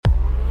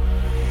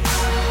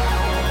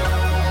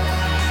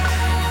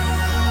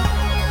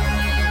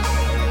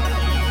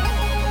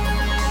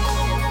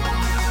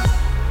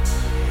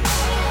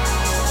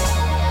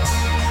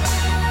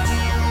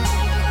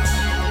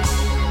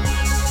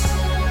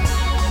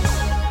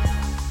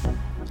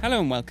Hello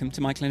and welcome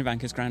to Michael and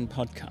Ivanka's Grand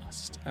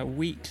Podcast, a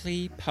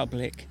weekly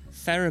public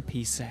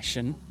therapy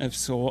session of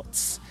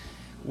sorts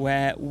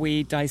where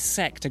we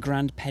dissect a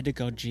grand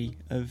pedagogy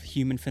of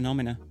human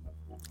phenomena.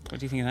 What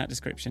do you think of that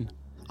description?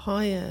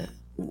 I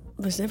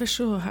was never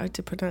sure how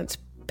to pronounce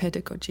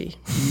pedagogy.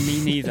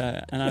 Me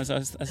neither. And as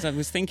I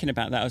was thinking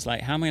about that, I was like,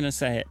 how am I going to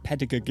say it?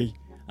 Pedagogy.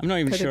 I'm not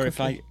even sure if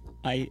I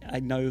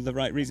know the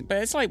right reason. But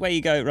it's like where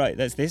you go, right,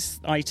 there's this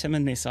item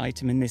and this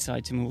item and this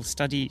item, and we'll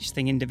study each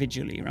thing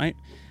individually, right?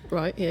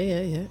 Right,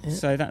 yeah.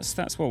 So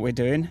that's what we're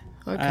doing.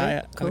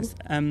 Okay, cool.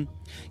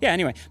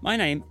 Anyway, my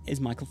name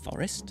is Michael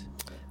Forrest.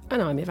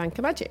 And I'm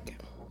Ivanka Magic.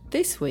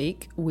 This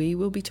week, we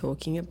will be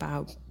talking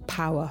about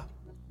power.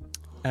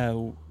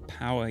 Oh,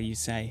 power, you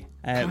say?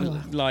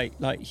 Power.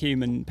 Like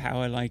human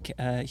power, like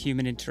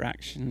human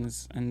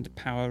interactions and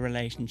power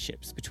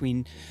relationships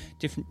between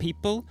different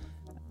people.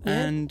 Yeah.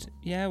 And,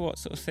 what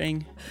sort of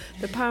thing?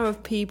 The power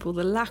of people,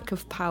 the lack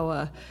of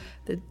power,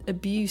 the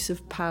abuse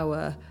of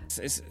power.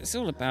 It's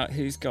all about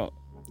who's got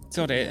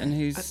it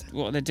and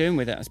what they're doing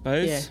with it, I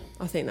suppose. Yeah,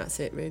 I think that's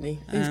it, really.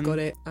 Who's got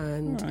it,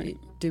 and right.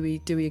 do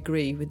we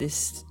agree with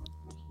this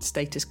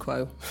status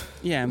quo?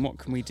 Yeah, and what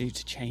can we do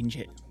to change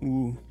it?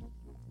 Ooh.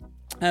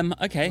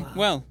 Okay,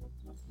 well,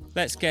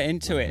 let's get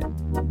into it.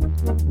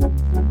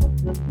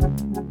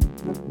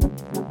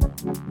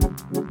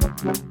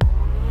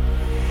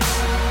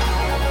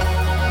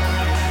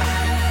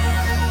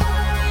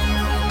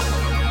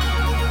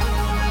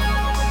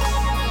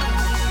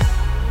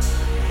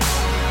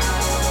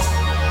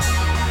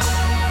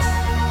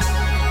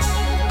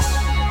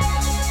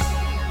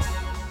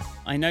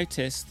 I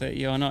noticed that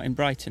you're not in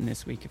Brighton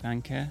this week,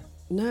 Ivanka.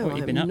 No, what have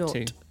you been up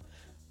to?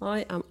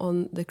 I am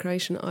on the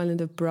Croatian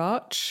island of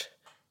Brač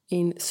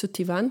in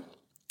Sutivan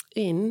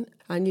in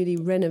a newly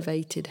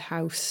renovated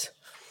house.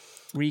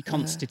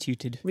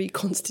 Reconstituted.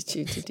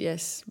 Reconstituted,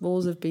 yes.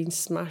 Walls have been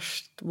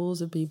smashed, walls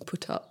have been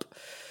put up,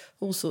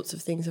 all sorts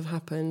of things have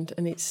happened,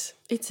 and it's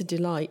a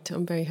delight.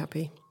 I'm very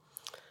happy.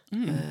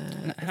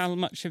 How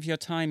much of your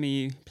time are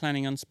you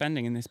planning on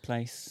spending in this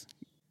place?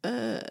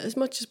 As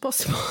much as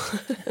possible.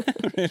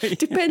 Really?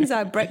 Depends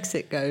how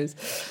Brexit goes.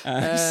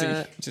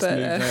 Just move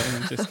there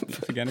and just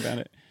forget about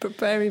it.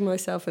 Preparing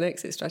myself an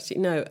exit strategy.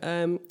 No,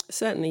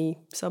 certainly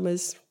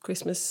summers,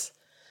 Christmas,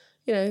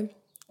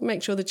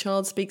 make sure the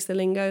child speaks the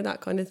lingo,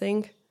 that kind of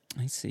thing.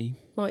 I see.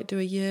 Might do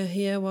a year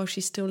here while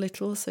she's still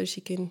little so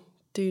she can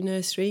do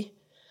nursery.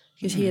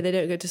 Because here they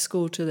don't go to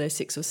school till they're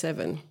 6 or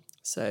 7.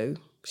 So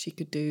she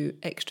could do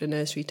extra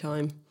nursery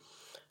time,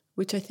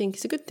 which I think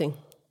is a good thing.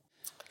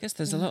 I guess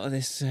there's a lot of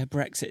this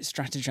Brexit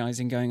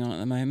strategising going on at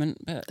the moment,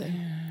 but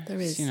there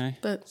is.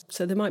 But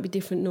so there might be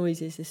different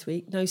noises this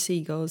week. No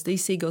seagulls.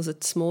 These seagulls are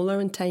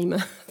smaller and tamer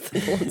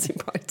than the ones in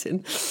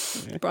Brighton.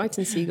 Yeah.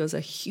 Brighton seagulls are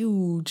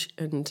huge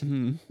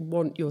and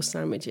want your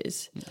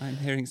sandwiches. I'm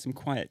hearing some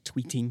quiet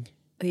tweeting.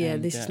 Yeah,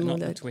 and, this is not more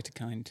the Twitter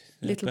kind,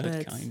 the little bird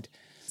birds. kind.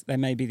 There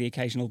may be the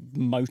occasional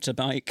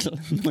motorbike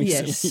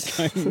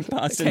noisily going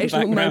past in the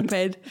occasional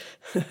background.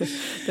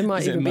 moped. There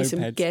might even be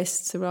some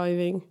guests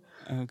arriving.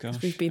 Oh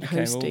gosh, we've been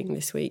hosting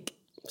this week.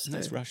 So.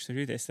 Let's rush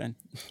through this then.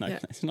 No,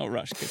 let's not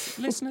rush because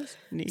listeners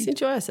need let's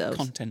enjoy ourselves.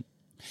 Content.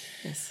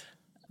 Yes,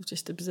 I've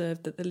just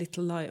observed that the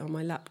little light on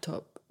my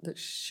laptop that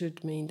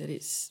should mean that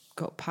it's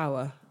got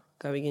power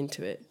going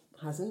into it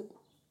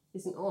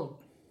isn't on.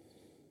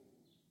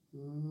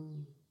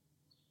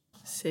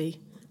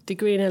 See,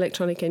 degree in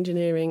electronic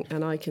engineering,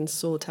 and I can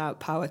sort out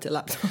power to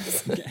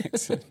laptops.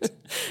 Excellent.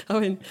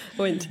 I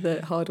went to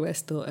the hardware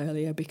store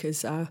earlier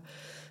because our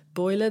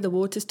boiler, the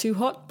water's too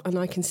hot, and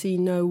I can see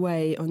no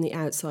way on the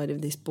outside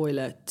of this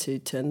boiler to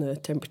turn the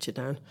temperature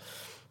down.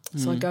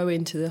 So I go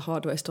into the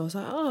hardware store. I was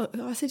like,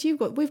 I said,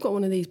 we've got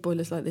one of these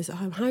boilers like this at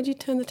home. How do you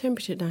turn the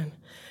temperature down?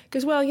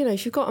 Because,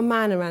 if you've got a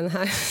man around the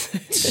house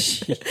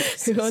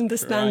who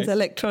understands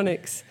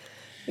electronics,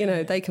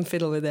 they can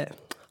fiddle with it.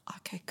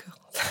 Okay, cool.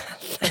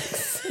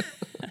 Thanks.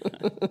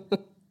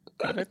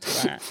 What a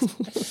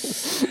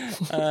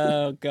twat.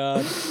 Oh,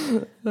 God.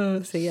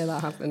 So,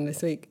 that happened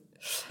this week.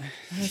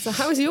 So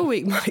how was your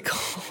week, Michael?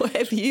 Where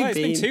have you been?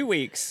 It's been 2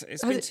 weeks.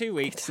 It's been 2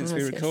 weeks since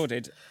we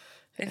recorded.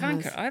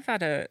 Ivanka, I've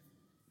had a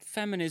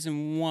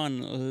Feminism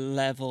 1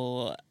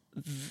 level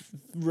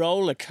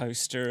roller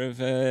coaster of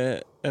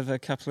a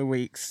couple of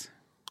weeks.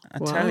 I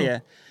tell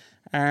you.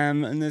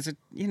 And there's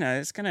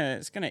it's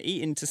gonna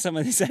eat into some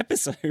of this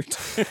episode,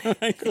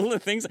 like all the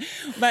things.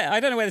 But I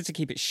don't know whether to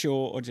keep it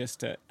short or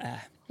just to.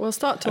 Well,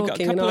 start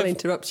talking and I'll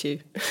interrupt you.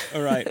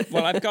 All right.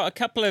 Well, I've got a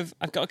couple of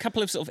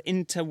sort of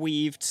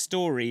interweaved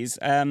stories.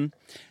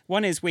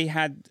 One is we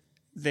had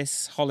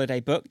this holiday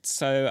booked,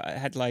 so I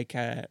had 8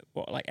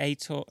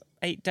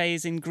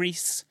 days in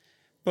Greece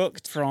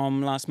booked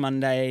from last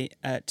Monday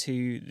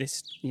to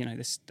this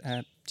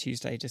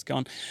Tuesday just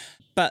gone.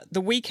 But the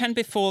weekend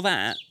before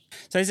that,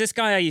 so there's this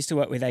guy I used to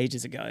work with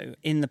ages ago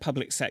in the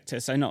public sector,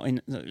 so not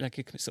in like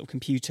a sort of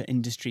computer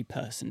industry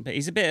person, but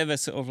he's a bit of a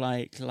sort of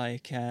like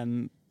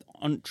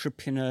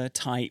entrepreneur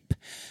type,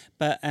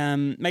 but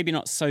maybe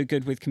not so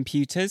good with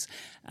computers.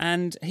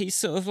 And he's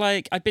sort of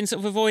like, I've been sort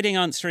of avoiding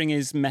answering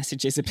his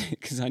messages a bit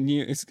because I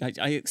knew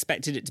I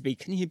expected it to be,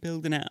 can you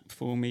build an app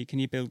for me? Can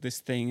you build this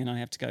thing? And I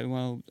have to go,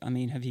 well, I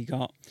mean, have you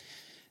got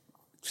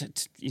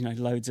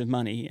loads of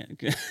money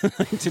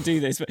to do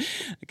this? But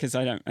because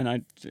I don't, and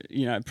I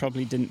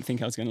probably didn't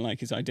think I was going to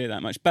like his idea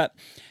that much. But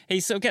he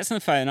sort of gets on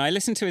the phone. I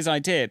listen to his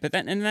idea, but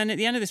then at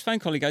the end of this phone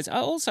call, he goes,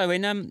 "Oh, also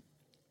in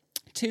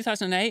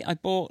 2008, I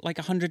bought like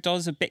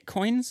 $100 of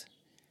Bitcoins.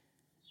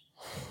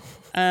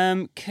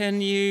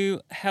 Can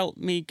you help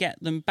me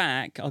get them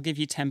back? I'll give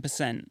you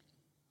 10%."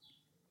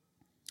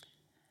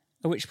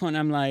 At which point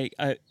I'm like,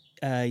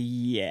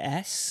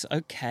 yes,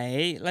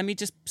 okay. Let me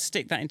just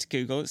stick that into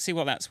Google. Let's see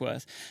what that's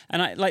worth.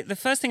 And I the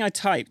first thing I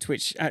typed,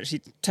 which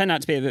actually turned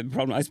out to be a bit of a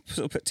problem, I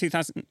sort of put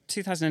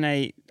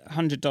 2008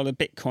 $100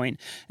 Bitcoin,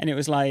 and it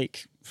was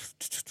like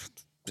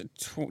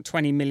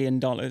 $20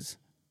 million or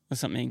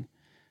something,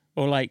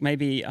 or like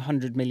maybe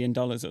 $100 million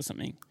or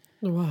something.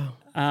 Wow.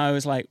 I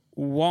was like,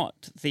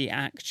 what the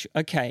actual...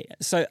 Okay,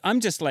 so I'm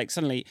just like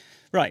suddenly,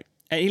 right.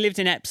 He lived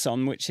in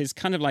Epsom, which is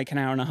kind of like an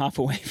hour and a half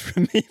away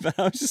from me. But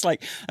I was just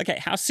like, okay,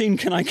 how soon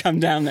can I come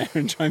down there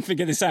and try and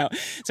figure this out?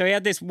 So he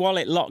had this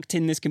wallet locked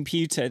in this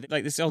computer,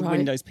 like this old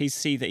Windows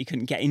PC that he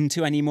couldn't get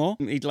into anymore.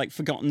 He'd like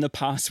forgotten the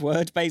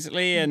password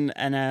basically, and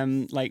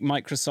like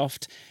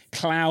Microsoft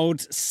Cloud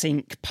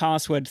Sync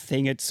password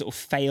thing had sort of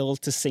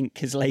failed to sync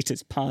his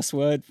latest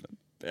password,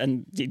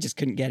 and he just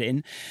couldn't get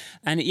in.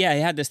 And yeah,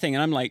 he had this thing,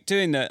 and I'm like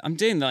doing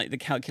the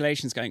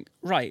calculations, going,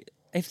 right,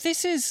 if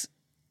this is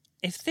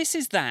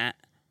that,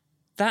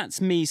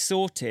 that's me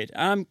sorted.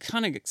 I'm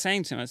kind of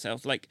saying to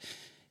myself, like,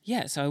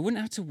 yeah, so I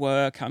wouldn't have to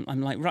work.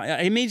 I'm like, right.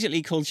 I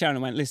immediately called Sharon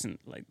and went, listen,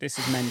 like, this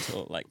is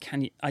mental. Like,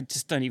 can you, I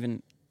just don't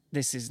even,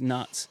 this is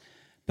nuts.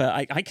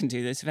 But I can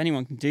do this if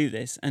anyone can do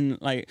this. And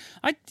like,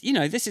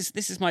 this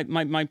is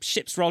my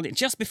ship's rolled in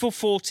just before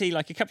 40,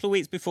 like a couple of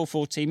weeks before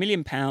 40, £1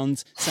 million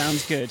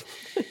sounds good.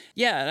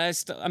 Yeah,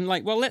 I'm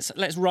like, well,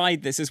 let's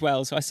ride this as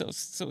well. So I sort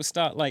of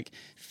start like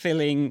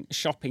filling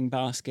shopping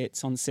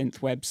baskets on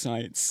synth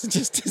websites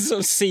just to sort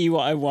of see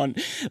what I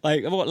want.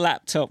 Like, what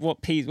laptop,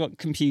 what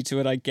computer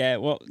would I get?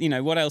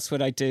 What else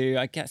would I do?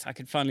 I guess I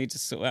could finally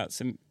just sort out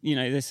some,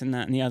 this and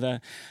that and the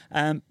other.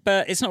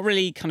 But it's not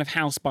really kind of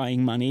house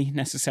buying money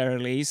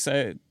necessarily.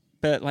 So,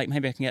 but like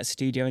maybe I can get a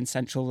studio in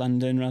central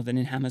London rather than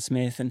in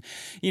Hammersmith, and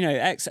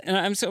and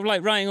I'm sort of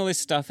like writing all this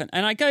stuff, and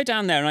I go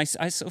down there and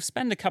I sort of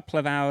spend a couple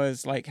of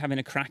hours like having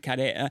a crack at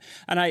it,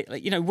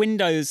 and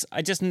Windows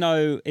I just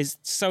know is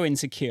so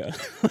insecure.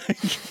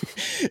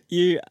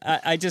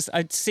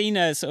 I'd seen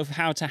a sort of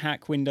how to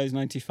hack Windows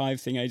 95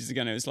 thing ages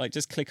ago, and it was like,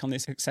 just click on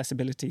this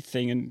accessibility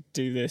thing and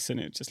do this, and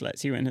it just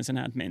lets you in as an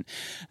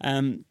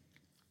admin.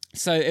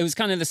 So it was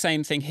kind of the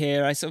same thing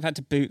here. I sort of had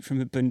to boot from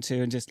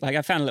Ubuntu, and just like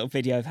I found a little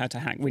video of how to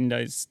hack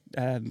Windows,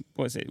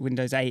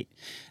 Windows 8,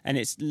 and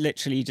it's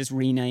literally just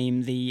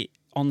rename the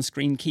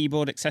on-screen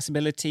keyboard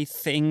accessibility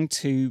thing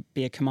to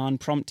be a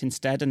command prompt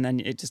instead, and then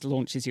it just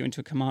launches you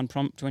into a command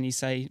prompt when you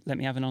say, let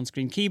me have an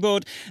on-screen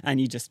keyboard, and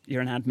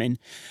you're an admin.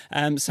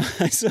 So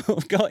I sort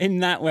of got in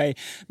that way,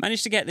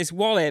 managed to get this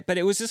wallet, but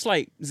it was just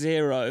like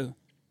zero.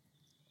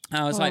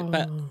 I was like,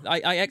 but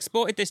I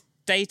exported this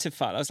data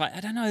file. I was like, I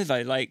don't know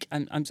though. Like,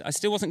 I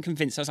still wasn't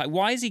convinced. I was like,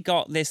 why has he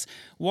got this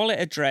wallet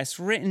address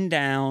written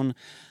down?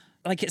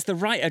 Like, it's the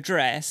right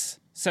address.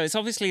 So it's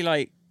obviously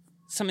like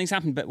something's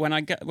happened. But when I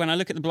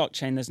look at the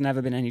blockchain, there's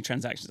never been any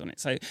transactions on it.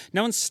 So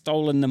no one's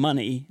stolen the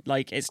money.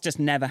 Like, it's just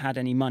never had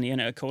any money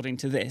in it, according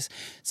to this.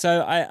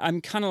 So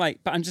I'm kind of like,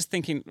 but I'm just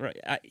thinking, right,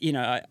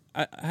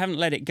 I haven't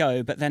let it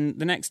go. But then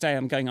the next day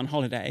I'm going on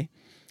holiday.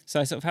 So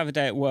I sort of have a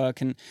day at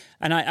work, and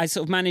I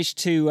sort of managed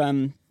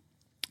to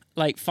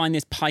like find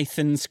this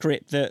Python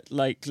script that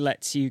like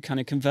lets you kind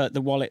of convert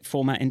the wallet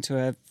format into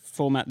a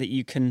format that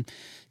you can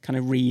kind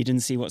of read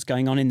and see what's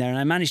going on in there. And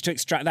I managed to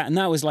extract that, and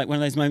that was like one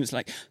of those moments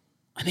like,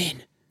 I'm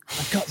in.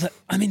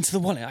 I'm into the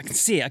wallet. I can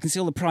see it. I can see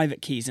all the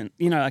private keys, and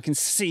I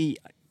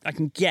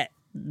can get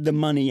the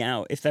money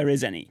out if there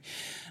is any.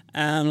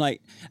 And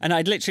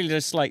I'd literally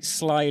just like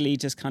slyly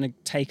just kind of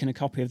taken a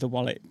copy of the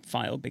wallet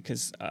file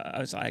because I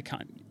was like, I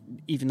can't,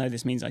 even though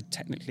this means I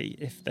technically,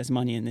 if there's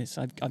money in this,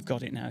 I've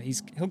got it now.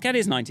 He'll get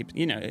his 90,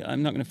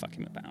 I'm not going to fuck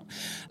him about.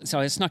 So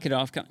I snuck it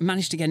off,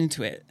 managed to get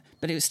into it,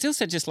 but it still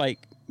said just like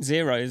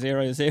 0,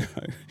 0, 0.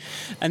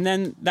 And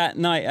then that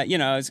night,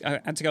 I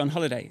had to go on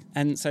holiday.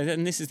 And so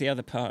then this is the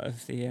other part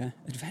of the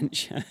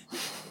adventure.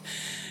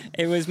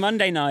 It was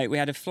Monday night. We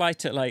had a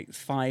flight at like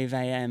 5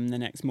 a.m. the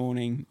next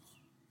morning.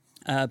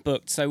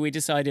 Booked, so we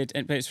decided,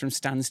 but it's from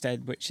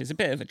Stansted, which is a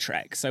bit of a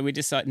trek. So we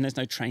decided, and there's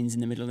no trains in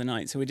the middle of the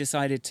night. So we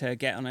decided to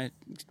get on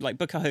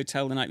book a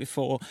hotel the night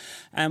before,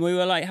 and we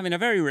were like having a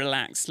very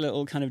relaxed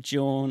little kind of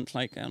jaunt,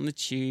 like on the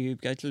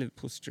tube, go to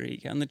Liverpool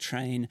Street, get on the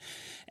train.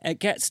 It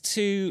gets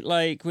to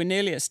we're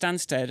nearly at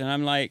Stansted, and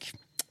I'm like,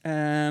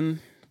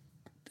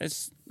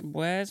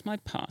 where's my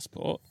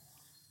passport?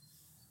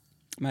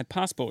 My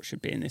passport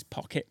should be in this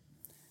pocket.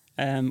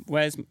 And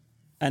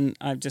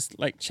I've just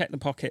checked the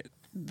pocket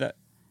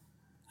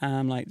And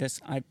I'm like,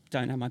 I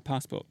don't have my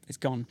passport. It's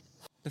gone.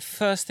 The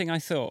first thing I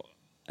thought,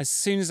 as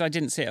soon as I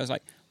didn't see it, I was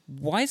like,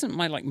 why isn't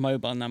my like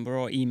mobile number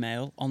or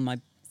email on my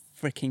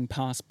freaking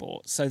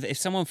passport, so that if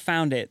someone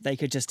found it, they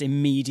could just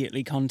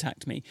immediately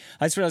contact me?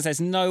 I just realised there's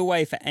no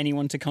way for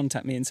anyone to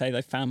contact me and say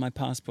they found my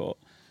passport.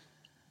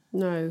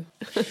 No.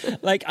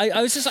 Like,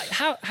 I was just like,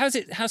 how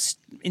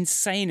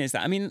insane is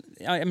that? I mean,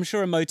 I'm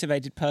sure a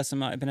motivated person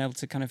might have been able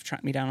to kind of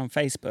track me down on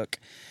Facebook.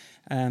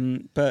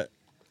 But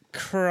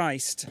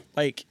Christ,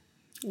 like,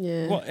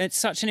 Yeah. what? It's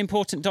such an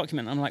important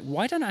document. I'm like,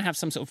 why don't I have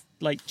some sort of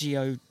like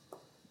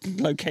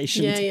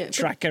location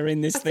tracker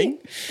in this thing?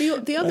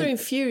 The other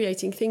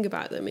infuriating thing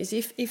about them is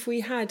if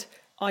we had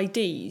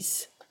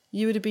IDs,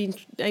 you would have been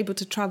able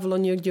to travel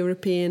on your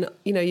European,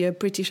 your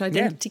British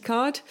identity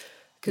card.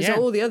 Because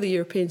all the other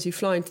Europeans who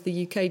fly into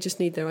the UK just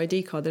need their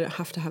ID card. They don't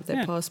have to have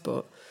their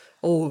passport.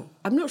 Or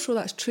I'm not sure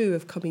that's true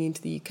of coming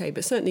into the UK,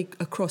 but certainly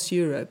across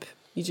Europe,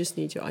 you just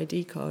need your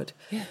ID card,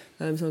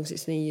 as long as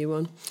it's an EU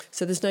one.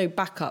 So there's no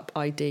backup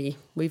ID.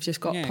 We've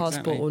just got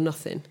passport or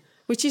nothing.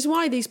 Which is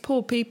why these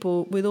poor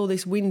people with all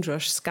this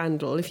Windrush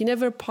scandal, if you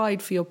never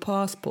applied for your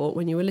passport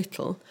when you were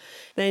little,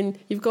 then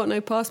you've got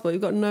no passport.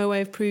 You've got no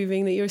way of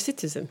proving that you're a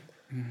citizen.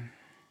 Mm.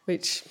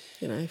 Which,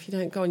 if you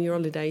don't go on your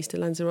holidays to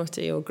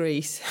Lanzarote or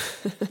Greece.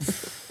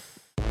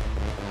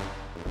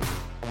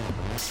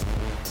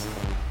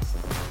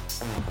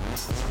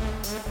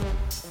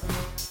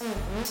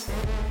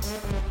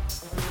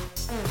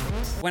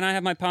 When I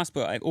have my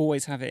passport, I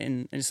always have it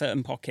in a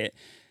certain pocket.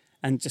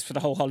 And just for the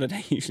whole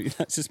holiday, usually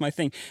that's just my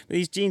thing. But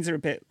these jeans are a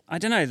bit, I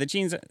don't know, the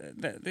jeans,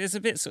 there's a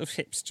bit sort of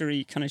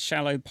hipstery, kind of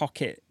shallow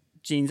pocket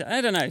jeans. I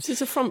don't know. Is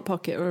this a front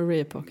pocket or a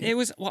rear pocket? It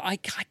was, I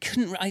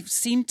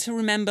seemed to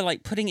remember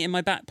like putting it in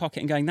my back pocket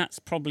and going, that's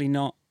probably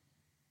not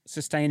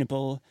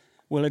sustainable.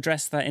 We'll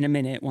address that in a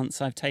minute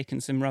once I've taken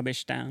some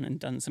rubbish down and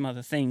done some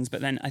other things.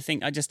 But then I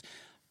think I just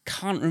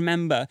can't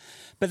remember.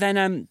 But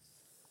then,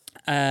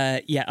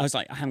 I was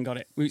like, I haven't got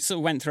it. We sort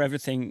of went through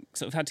everything,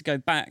 sort of had to go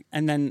back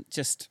and then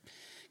just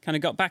kind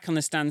of got back on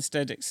the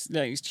Stansted,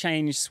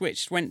 exchanged,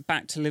 switched, went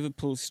back to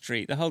Liverpool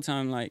Street. The whole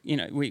time,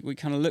 we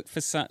kind of looked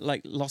for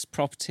lost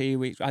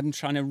property. I'm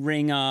trying to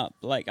ring up,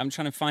 I'm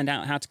trying to find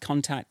out how to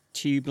contact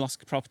Tube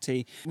lost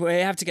property. We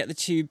have to get the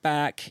Tube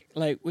back.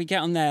 We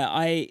get on there.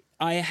 I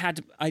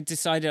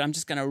decided I'm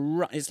just going to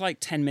run. It's like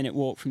 10-minute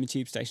walk from the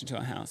Tube station to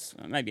our house.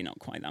 Maybe not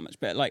quite that much,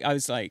 but I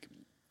was like,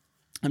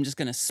 I'm just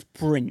going to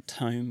sprint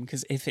home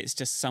because if it's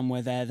just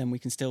somewhere there, then we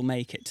can still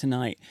make it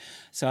tonight.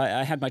 So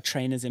I had my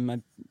trainers in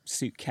my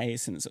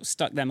suitcase and sort of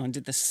stuck them on,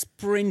 did the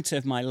sprint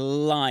of my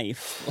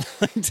life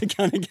to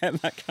kind of get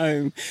back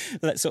home.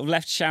 Sort of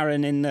left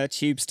Sharon in the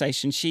Tube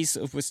station. She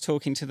sort of was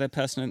talking to the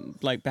person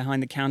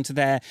behind the counter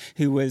there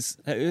who was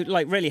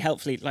really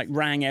helpfully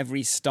rang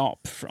every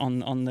stop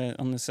on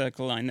the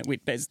Circle line that we'd.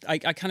 I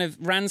kind of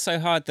ran so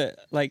hard that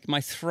my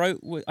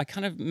throat I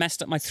kind of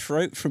messed up my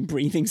throat from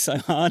breathing so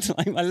hard.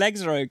 My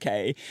legs are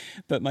okay,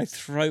 but my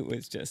throat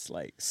was just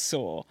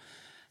sore.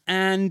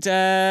 And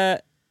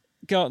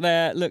got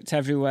there, looked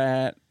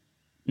everywhere.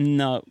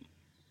 No,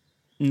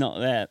 not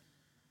there.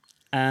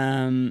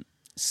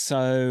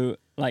 So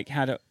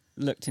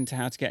looked into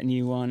how to get a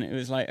new one. It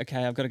was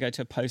okay, I've got to go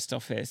to a post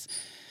office.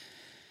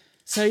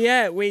 So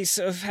yeah, we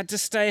sort of had to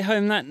stay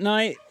home that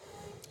night.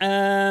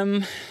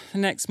 The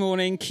next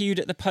morning, queued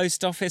at the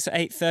post office at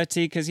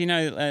 8:30 because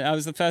I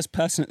was the first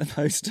person at the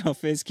post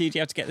office. Queued,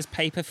 you have to get this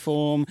paper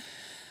form.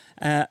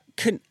 And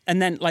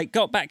then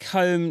got back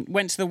home,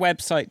 went to the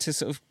website to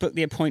sort of book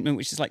the appointment,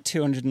 which is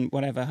 200 and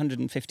whatever,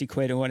 150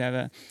 quid or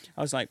whatever.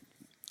 I was like,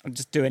 I'm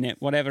just doing it,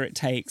 whatever it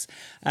takes.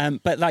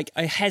 But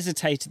I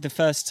hesitated the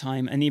first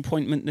time, and the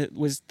appointment that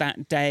was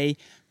that day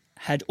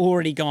had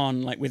already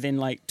gone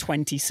within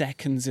 20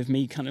 seconds of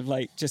me kind of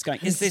just going,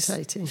 is this?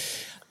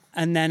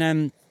 And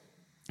then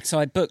so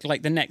I booked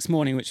the next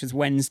morning, which was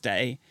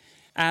Wednesday,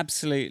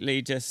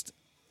 absolutely just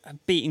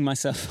beating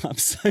myself up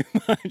so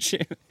much.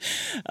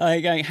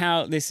 Going,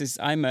 how this is,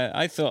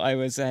 I thought I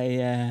was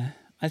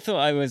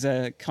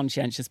a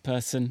conscientious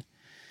person.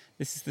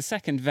 This is the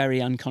second very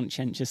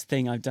unconscientious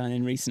thing I've done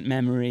in recent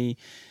memory.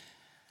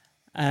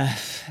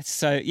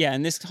 So yeah,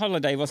 and this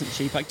holiday wasn't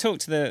cheap. I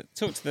talked to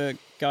the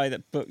guy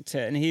that booked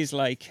it, and he's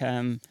like,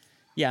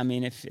 yeah, I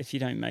mean, if you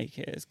don't make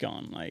it, it's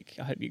gone. I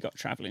hope you got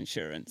travel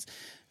insurance,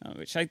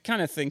 which I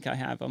kind of think I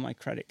have on my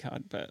credit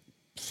card, but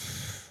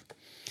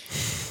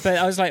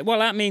I was like, well,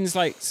 that means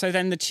so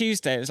then the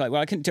Tuesday, it was well,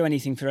 I couldn't do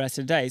anything for the rest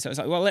of the day. So I was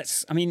like, well,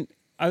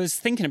 I was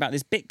thinking about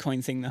this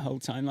Bitcoin thing the whole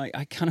time. I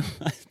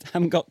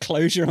haven't got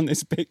closure on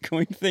this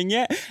Bitcoin thing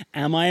yet.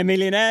 Am I a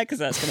millionaire? Because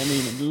that's going to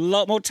mean a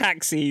lot more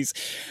taxis.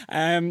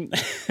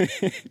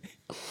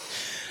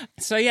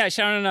 So yeah,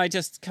 Sharon and I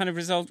just kind of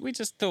resolved, we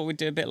just thought we'd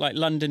do a bit like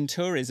London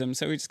tourism.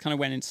 So we just kind of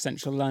went into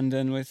central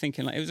London. We're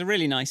thinking it was a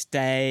really nice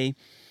day.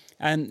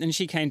 And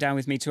she came down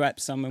with me to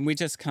Epsom, and we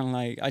just kind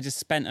of I just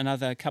spent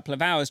another couple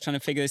of hours trying to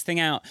figure this thing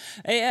out.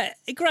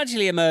 It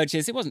gradually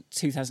emerges. It wasn't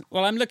 2000.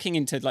 Well, I'm looking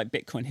into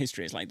Bitcoin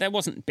history. It's there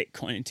wasn't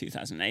Bitcoin in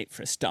 2008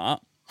 for a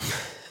start.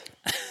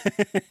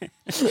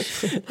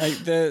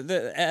 Like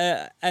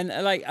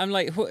and like I'm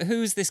like,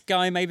 who's this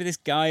guy? Maybe this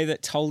guy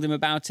that told him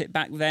about it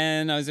back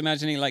then. I was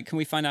imagining, like, can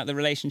we find out the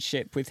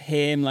relationship with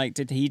him? Like,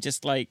 did he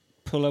just like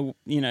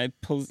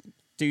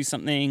do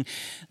something?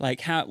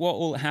 Like, what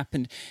all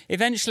happened?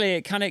 Eventually,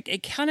 it kind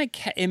of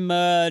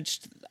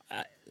emerged.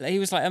 He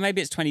was like, oh,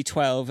 maybe it's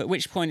 2012. At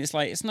which point it's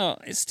like,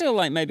 it's still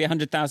like maybe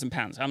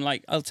 £100,000. I'm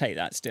like, I'll take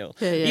that still.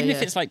 Even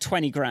if it's like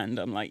 20 grand,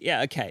 I'm like,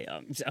 yeah, okay,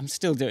 I'm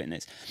still doing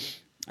this.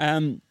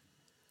 And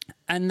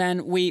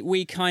then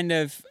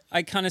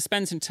I kind of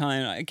spend some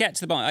time. I get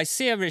to the bottom. I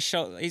see over his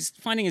shoulder. He's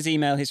finding his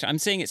email history. I'm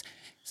seeing it's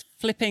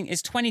flipping.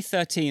 It's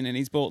 2013, and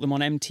he's bought them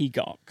on MT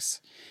Gox,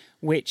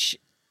 which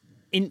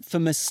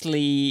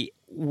infamously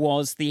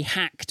was the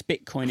hacked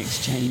Bitcoin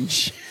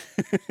exchange.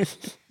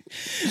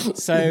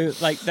 So,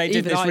 like, they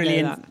did this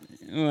really.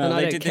 Well,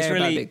 they did this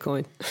really.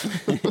 About Bitcoin.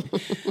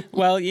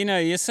 Well,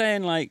 you're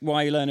saying like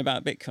why you learn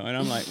about Bitcoin.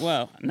 I'm like,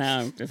 well,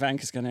 now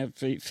Ivanka's going to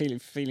be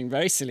feeling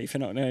very silly for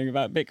not knowing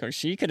about Bitcoin.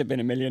 She could have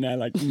been a millionaire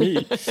like me.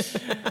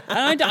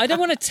 And I don't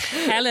want to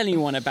tell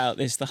anyone about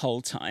this the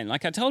whole time.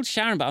 Like, I told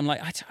Sharon, but I'm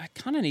like, I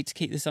kind of need to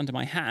keep this under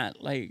my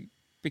hat, like,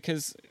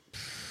 because.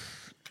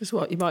 Because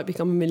what, you might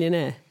become a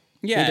millionaire.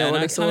 Yeah, you don't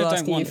want us all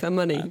asking you for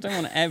money. I don't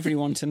want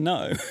everyone to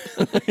know.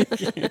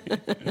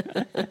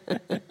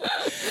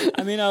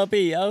 I mean, I'll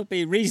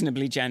be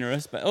reasonably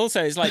generous, but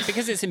also it's like,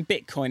 because it's in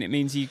Bitcoin, it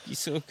means you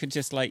sort of could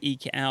just like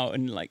eke it out,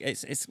 and like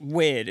it's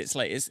weird. It's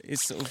like it's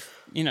sort of,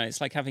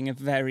 it's like having a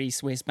very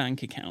Swiss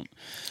bank account.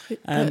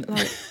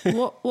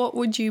 What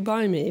would you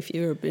buy me if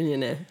you were a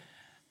billionaire?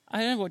 I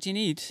don't know. What do you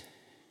need?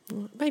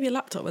 Maybe a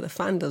laptop where the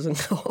fan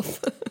doesn't go off.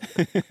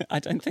 I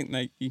don't think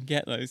you can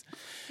get those.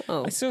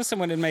 Oh. I saw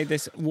someone had made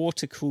this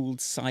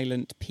water-cooled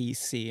silent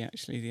PC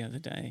actually the other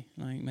day.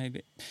 Like,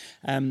 maybe.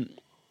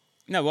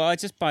 No, well, I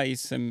just buy you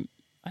some.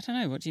 I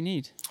don't know. What do you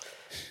need?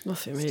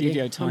 Nothing really.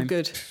 Studio time. I'm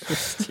good.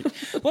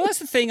 Well, that's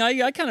the thing.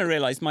 I kind of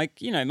realised my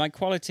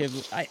quality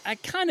of. I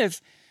kind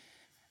of.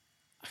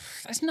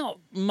 There's not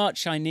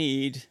much I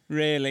need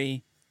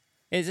really.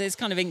 It's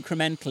kind of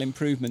incremental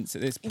improvements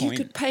at this point. You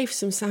could pay for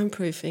some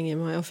soundproofing in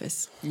my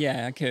office.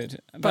 Yeah, I could.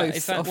 Both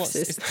is that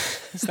offices.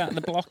 Is that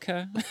the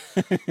blocker?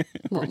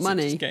 What,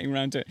 money? Just getting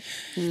around to it.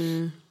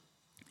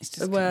 It's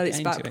just it's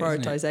about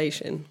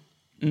prioritisation.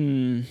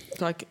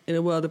 Like, in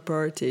a world of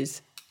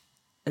priorities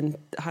and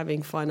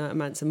having finite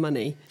amounts of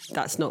money,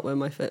 that's not where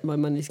my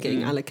money's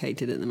getting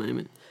allocated at the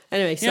moment.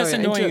 Anyway, sorry, it's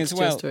annoying as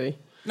well. Story.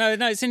 No,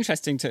 it's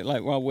interesting to,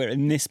 like, while we're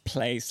in this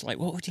place, like,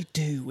 what would you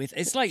do with...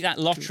 It's like that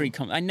lottery...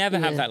 I never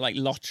have that, like,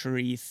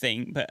 lottery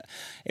thing, but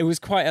it was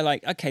quite a,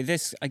 like, okay,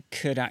 this I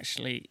could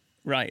actually...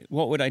 Right,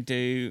 what would I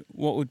do?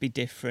 What would be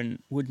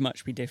different? Would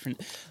much be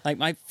different? Like,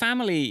 my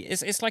family...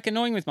 It's like,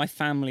 annoying with my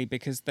family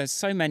because there's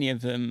so many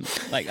of them.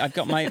 Like, I've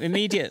got my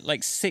immediate,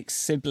 like, 6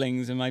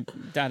 siblings and my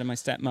dad and my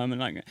stepmom, and,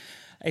 like,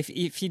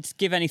 if you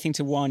give anything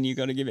to one, you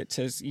got to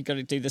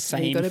do the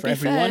same for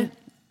everyone. Fair.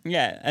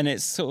 Yeah, and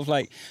it's sort of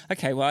like,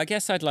 okay, well, I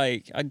guess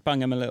I'd bung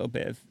them a little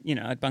bit of,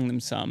 I'd bung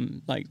them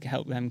some, like,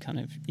 help them kind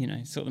of,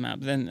 sort them out.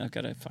 But then I've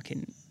got to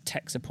fucking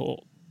tech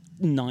support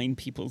 9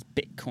 people's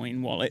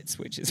Bitcoin wallets,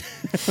 which is...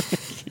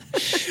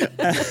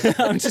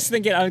 I'm just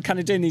thinking, I'm kind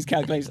of doing these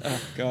calculations. Oh,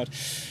 God.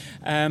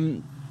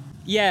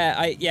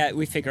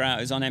 We figure out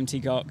it was on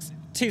MT Gox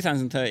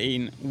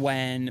 2013,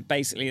 when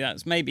basically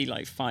that's maybe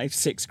like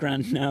 5-6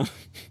 grand now.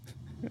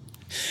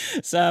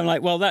 So I'm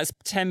like, well, that's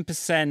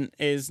 10%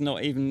 is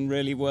not even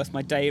really worth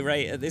my day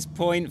rate at this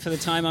point for the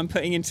time I'm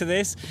putting into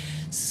this.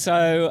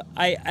 So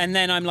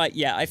then I'm like,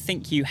 yeah, I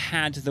think you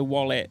had the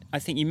wallet. I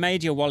think you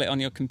made your wallet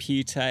on your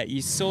computer.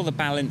 You saw the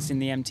balance in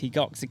the MT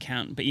Gox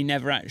account, but you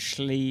never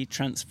actually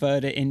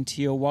transferred it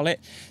into your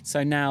wallet.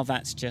 So now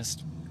that's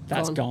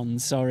gone.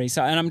 Sorry.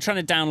 So, and I'm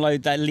trying to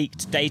download that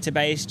leaked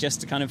database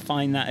just to kind of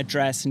find that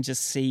address and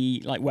just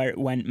see like where it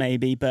went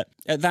maybe. But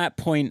at that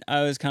point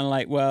I was kind of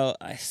like, well,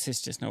 this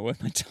is just not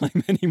worth my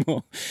time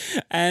anymore.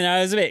 And I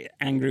was a bit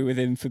angry with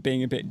him for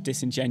being a bit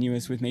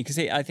disingenuous with me, because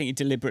I think he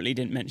deliberately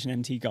didn't mention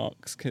MT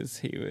Gox, because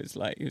he was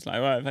like,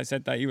 well, if I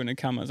said that you wouldn't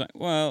have come. I was like,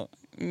 well,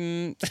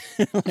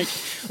 like,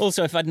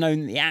 also, if I'd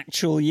known the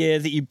actual year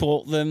that you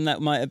bought them,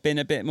 that might have been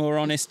a bit more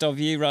honest of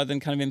you, rather than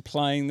kind of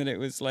implying that it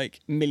was like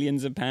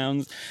millions of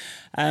pounds.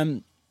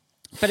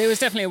 But it was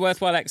definitely a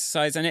worthwhile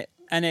exercise, and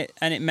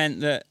it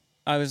meant that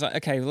I was like,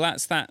 okay, well,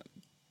 that's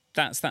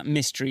that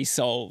mystery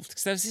solved,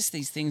 because there was just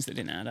these things that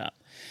didn't add up.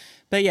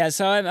 But yeah,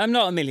 so I'm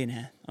not a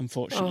millionaire,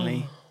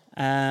 unfortunately.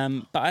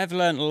 But I've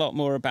learned a lot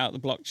more about the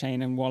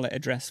blockchain and wallet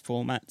address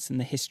formats and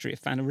the history. I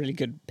found a really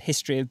good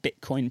history of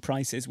Bitcoin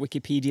prices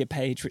Wikipedia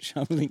page, which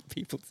I'll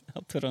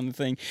put on the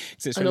thing.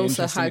 It's and really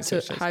also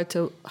how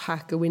to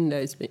hack a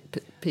Windows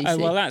PC. Oh,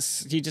 well,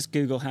 you just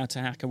Google how to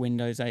hack a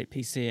Windows 8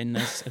 PC, and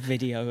there's a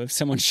video of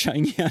someone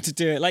showing you how to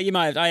do it. Like,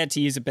 I had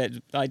to use a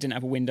bit. I didn't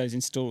have a Windows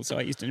installed, so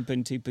I used an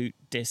Ubuntu boot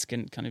disk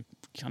and kind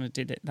of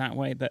did it that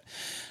way. But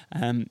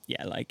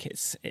like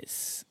it's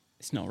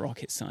not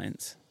rocket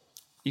science.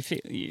 You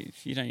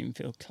don't even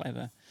feel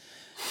clever.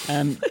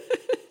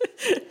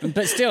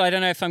 But still, I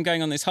don't know if I'm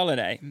going on this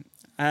holiday.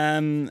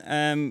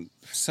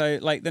 So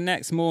like the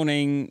next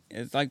morning,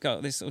 I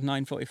got this sort of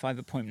 9:45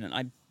 appointment.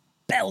 I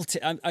belt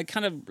it. I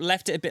kind of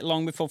left it a bit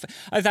long before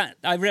that.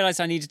 I realised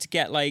I needed to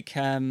get like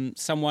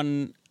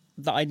someone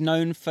that I'd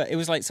known for. It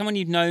was like someone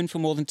you'd known for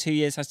more than 2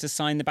 years has to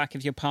sign the back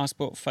of your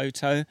passport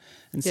photo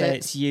and say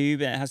it's you,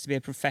 but it has to be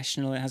a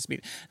professional. It has to be.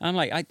 And I'm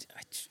like,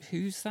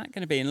 who's that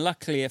going to be? And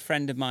luckily, a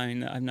friend of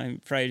mine that I've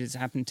known for ages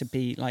happened to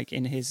be like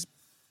in his.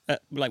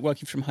 Like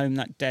working from home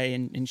that day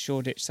in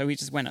Shoreditch, so we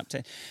just went up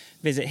to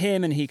visit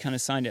him, and he kind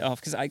of signed it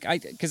off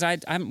because I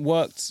haven't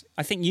worked.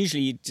 I think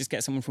usually you just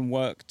get someone from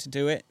work to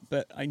do it,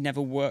 but I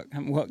haven't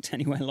worked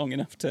anywhere long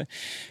enough to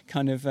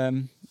kind of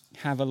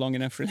have a long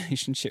enough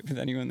relationship with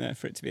anyone there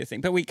for it to be a thing.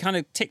 But we kind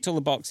of ticked all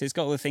the boxes,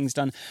 got all the things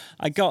done.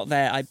 I got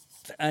there. I'd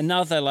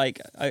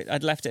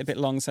left it a bit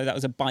long, so that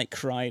was a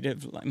bike ride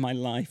of like my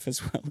life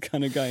as well,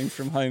 kind of going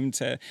from home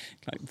to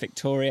like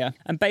Victoria,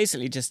 and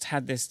basically just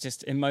had this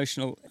just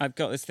emotional. I've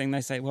got this thing. They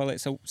say, well,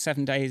 it's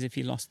 7 days if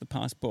you lost the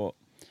passport.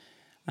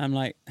 I'm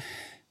like,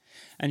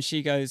 and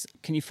she goes,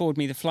 can you forward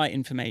me the flight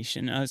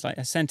information? And I was like,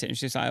 I sent it, and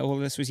she's like, oh,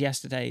 this was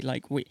yesterday.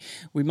 Like we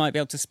might be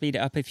able to speed it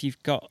up if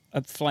you've got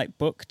a flight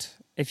booked.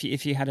 If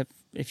you had a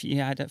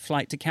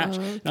flight to catch.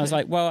 Oh, okay. And I was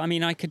like, well, I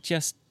mean, I could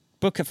just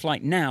book a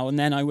flight now and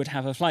then I would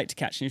have a flight to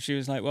catch. And she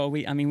was like, well,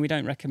 we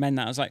don't recommend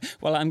that. I was like,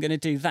 well, I'm going to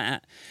do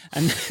that,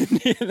 and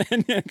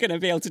then you're going to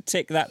be able to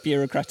tick that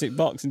bureaucratic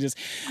box. And just,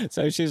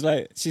 so she was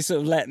like, she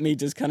sort of let me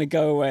just kind of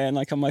go away and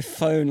like on my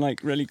phone,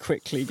 like really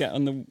quickly get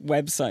on the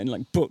website and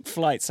like book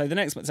flights. So the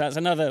next one, so that's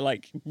another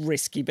like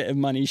risky bit of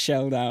money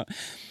shelled out.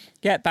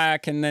 Get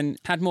back, and then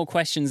had more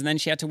questions, and then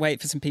she had to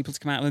wait for some people to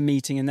come out of a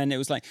meeting, and then it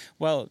was like,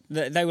 well,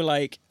 they were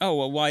like, oh,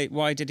 well,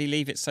 why did he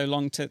leave it so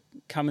long to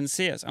come and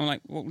see us? I'm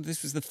like, well,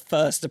 this was the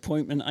first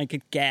appointment I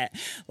could get.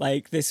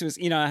 Like, this was,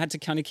 I had to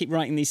kind of keep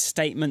writing these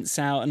statements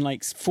out and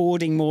like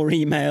forwarding more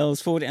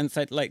emails, and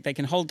said like they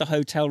can hold the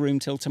hotel room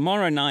till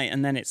tomorrow night,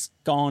 and then it's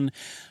gone.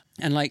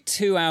 And like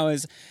 2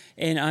 hours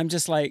in, I'm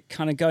just like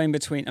kind of going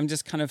between, I'm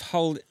just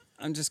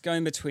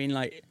going between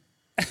like.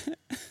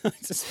 I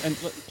just spent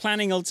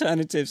planning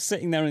alternatives,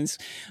 sitting there in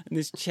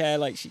this chair.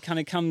 Like she kind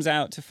of comes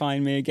out to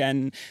find me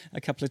again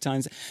a couple of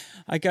times.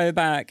 I go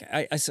back,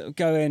 I sort of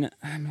go in,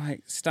 I'm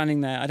like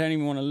standing there. I don't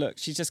even want to look.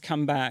 She's just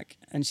come back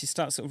and she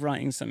starts sort of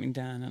writing something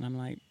down, and I'm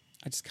like,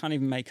 I just can't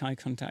even make eye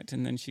contact.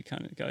 And then she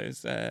kind of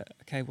goes,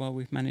 okay, well,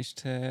 we've managed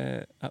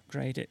to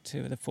upgrade it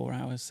to the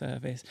 4-hour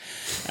service.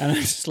 And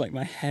I'm just like,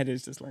 my head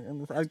is just like,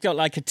 I've got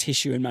like a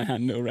tissue in my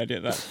hand already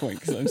at that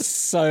point because I'm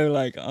so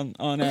like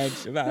on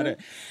edge about it.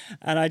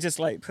 And I just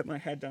like put my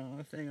head down on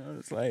the thing. I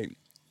was like,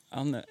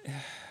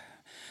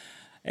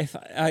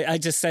 I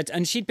just said,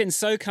 and she'd been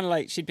so kind of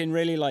like, she'd been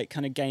really like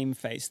kind of game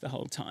faced the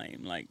whole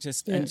time, like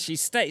just, and she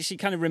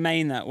kind of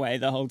remained that way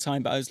the whole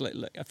time. But I was like,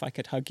 look, if I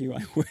could hug you,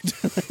 I would.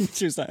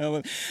 She was like,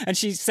 oh, and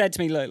she said to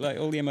me, look, like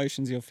all the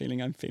emotions you're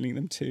feeling, I'm feeling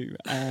them too.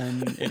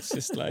 It's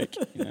just like,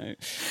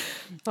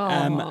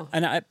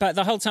 but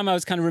the whole time I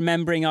was kind of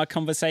remembering our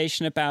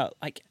conversation about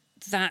like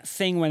that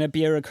thing when a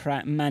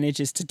bureaucrat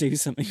manages to do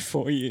something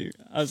for you.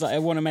 I was like, I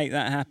want to make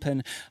that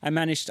happen. I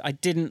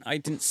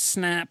didn't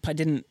snap. I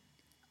didn't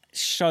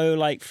show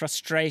like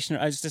frustration.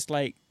 I was just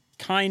like,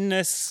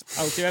 kindness,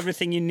 I'll do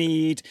everything you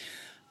need.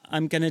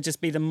 I'm going to just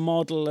be the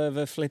model of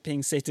a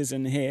flipping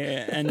citizen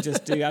here and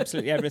just do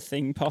absolutely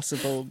everything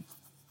possible.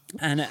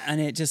 And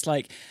it just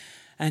like,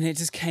 and it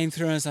just came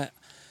through. And I was like,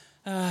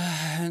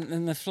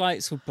 and the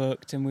flights were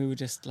booked, and we were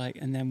just like,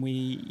 and then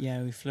we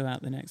flew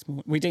out the next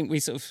morning.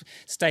 We sort of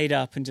stayed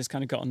up and just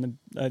kind of got on the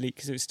early,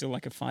 because it was still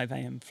like a 5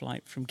 a.m.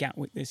 flight from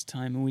Gatwick this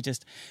time, and we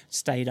just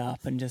stayed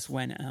up and just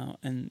went out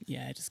and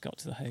just got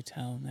to the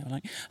hotel, and they were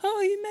like,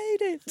 oh, you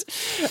made it.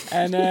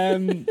 And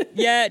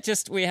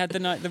we had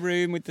the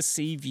room with the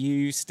sea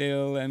view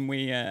still, and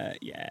we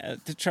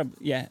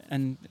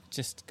and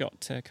just got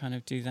to kind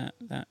of do that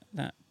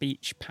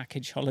beach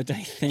package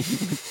holiday thing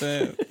with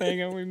the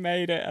thing, and we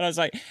made it. And I was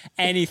like,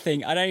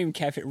 anything, I don't even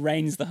care if it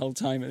rains the whole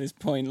time at this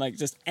point, like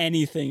just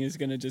anything is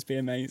going to just be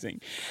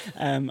amazing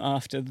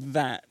after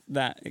that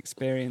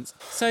experience.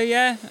 So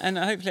and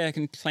hopefully I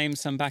can claim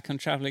some back on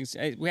travelling.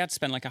 We had to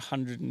spend like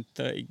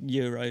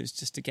 €130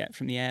 just to get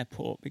from the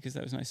airport, because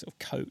there was no sort of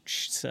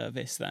coach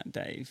service that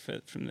day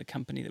from the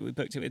company that we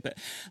booked it with. But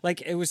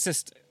like, it was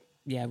just,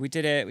 we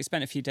did it. We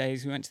spent a few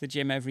days. We went to the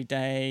gym every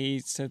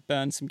day to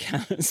burn some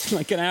calories,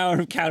 like an hour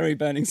of calorie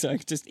burning, so I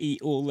could just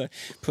eat all the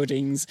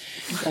puddings.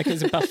 Like, it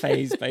was a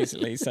buffets,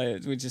 basically. So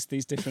it was just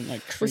these different,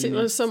 like, was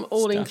it some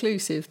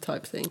all-inclusive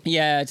type thing?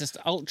 Yeah, just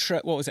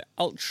ultra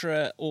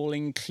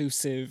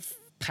all-inclusive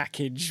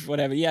package,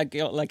 whatever. I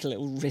got like a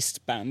little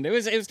wristband. It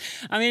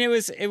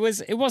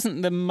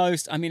wasn't the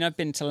most. I mean, I've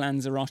been to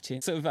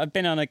Lanzarote. I've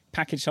been on a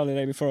package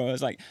holiday before. I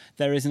was like,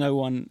 there is no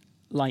one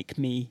like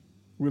me,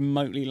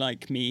 remotely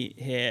like me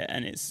here,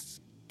 and it's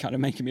kind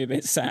of making me a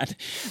bit sad.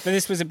 But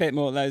this was a bit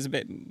more, there was a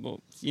bit more,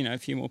 a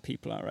few more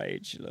people our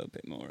age, a little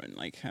bit more, and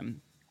like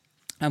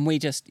And we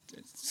just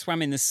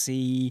swam in the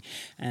sea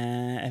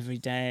every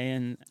day,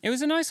 and it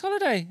was a nice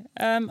holiday.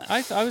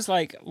 I was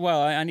like,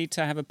 well, I need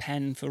to have a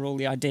pen for all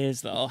the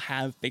ideas that I'll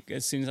have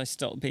as soon as I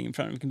stop being in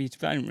front of a computer.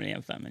 But I don't really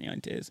have that many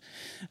ideas.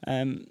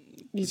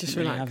 You just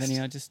really relaxed. have any?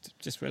 I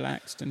just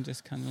relaxed and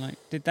just kind of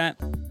like did that.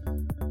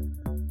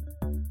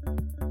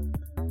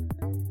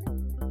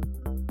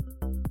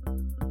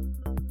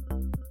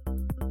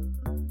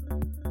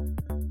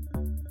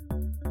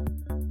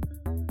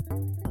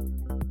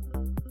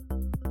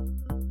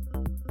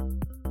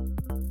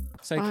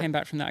 So I came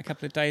back from that a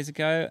couple of days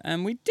ago,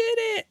 and we did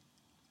it.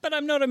 But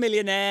I'm not a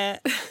millionaire.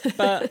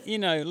 But,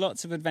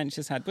 lots of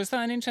adventures had. Was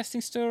that an interesting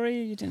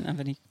story? You didn't have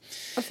any?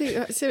 I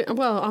think so.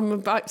 Well, I'm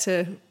about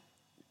to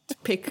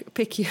pick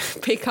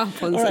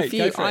up on All a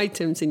few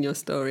items in your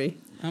story.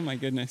 Oh, my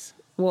goodness.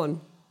 1,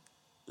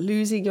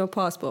 losing your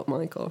passport,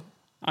 Michael.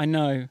 I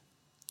know.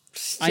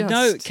 I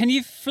know. Can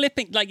you flip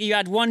it? Like, you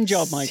had one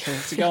job, Michael,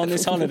 to go on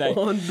this holiday.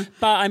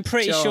 But I'm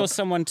pretty sure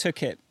someone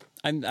took it.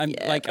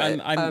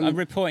 I'm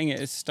reporting it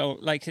as stolen.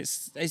 Like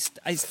it's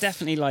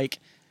definitely like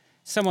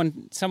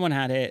someone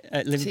had it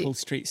at Liverpool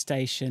Street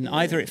Station. Yeah.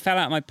 Either it fell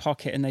out of my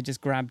pocket and they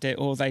just grabbed it,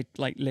 or they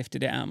like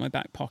lifted it out of my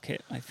back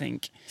pocket, I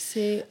think.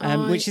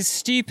 Which is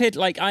stupid.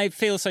 Like, I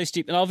feel so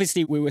stupid.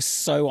 Obviously, we were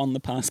so on the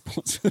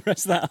passports for the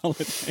rest of that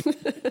holiday.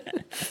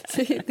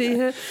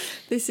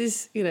 This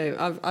is,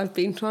 I've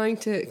been trying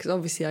to, because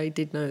obviously I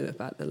did know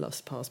about the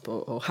lost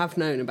passport, or have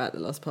known about the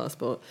lost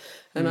passport,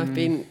 and I've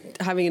been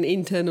having an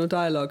internal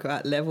dialogue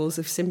about levels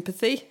of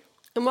sympathy.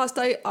 And whilst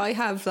I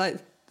have, like,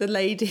 the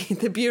lady,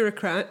 the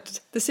bureaucrat,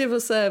 the civil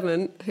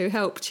servant who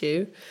helped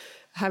you,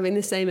 having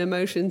the same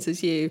emotions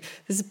as you,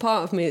 there's a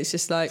part of me that's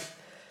just like,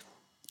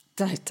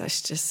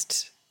 that's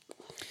just...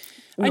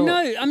 I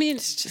know, I mean...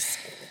 It's just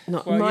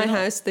not my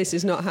house. This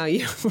is not how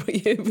you'd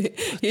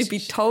be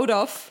told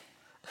off.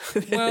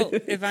 Well,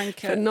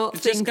 Ivanka, for not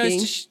thinking.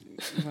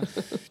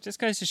 Just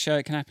goes to show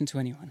it can happen to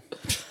anyone.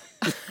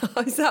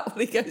 Is that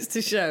what it goes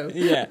to show?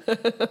 Yeah.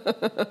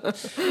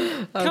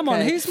 Come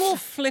on, who's more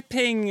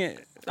flipping...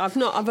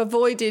 I've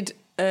avoided,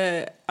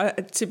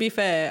 to be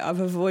fair, I've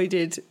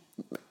avoided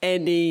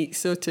any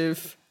sort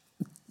of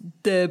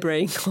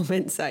brain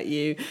comments at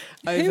you.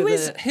 Who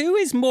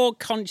is more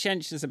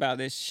conscientious about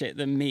this shit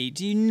than me?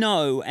 Do you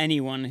know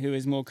anyone who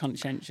is more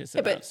conscientious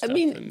about stuff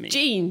than me?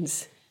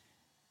 Jeans.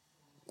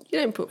 You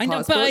don't put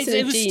passports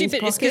it was jeans stupid.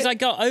 pocket. It's because I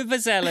got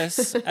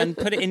overzealous and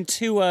put it in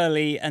too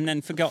early, and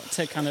then forgot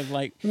to kind of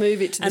like move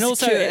it to the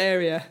secure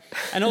area.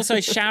 And also,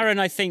 Sharon,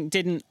 I think,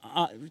 didn't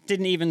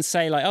even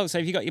say like, "Oh, so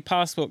have you got your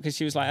passport?" Because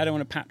she was like, "I don't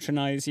want to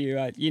patronise you.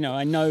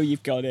 I know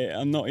you've got it.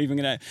 I'm not even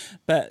gonna."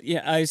 But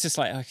yeah, I was just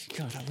like, "Oh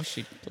God, I wish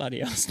she'd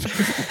bloody asked me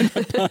for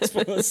my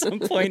passport at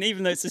some point,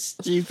 even though it's a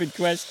stupid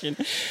question."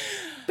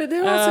 But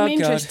there are some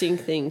interesting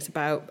things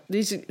about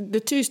these. The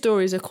two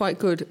stories are quite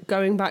good.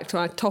 Going back to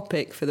our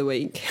topic for the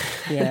week,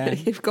 yeah,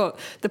 you've got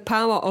the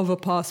power of a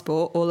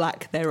passport or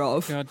lack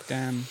thereof. God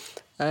damn.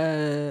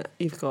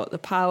 You've got the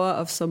power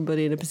of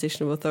somebody in a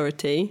position of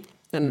authority,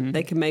 and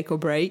they can make or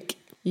break.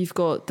 You've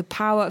got the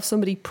power of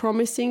somebody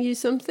promising you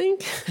something.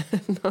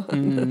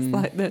 That's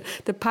like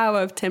the power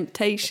of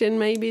temptation,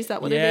 maybe. Is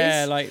that what it is?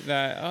 Yeah, like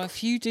that. Oh,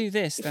 if you do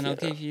this, then I'll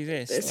give you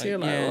this.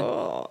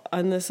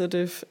 And the sort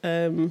of...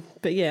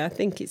 but yeah, I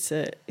think it's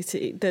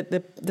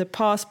the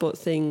passport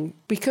thing.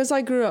 Because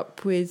I grew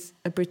up with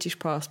a British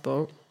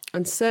passport,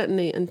 and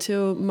certainly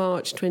until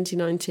March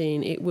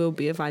 2019, it will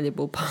be a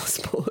valuable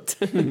passport.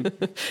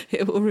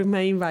 It will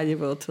remain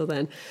valuable till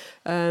then.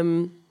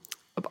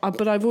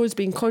 But I've always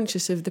been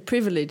conscious of the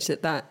privilege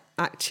that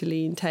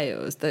actually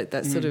entails,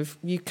 that sort of,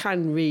 you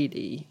can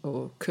really,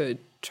 or could,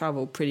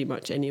 travel pretty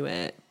much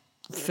anywhere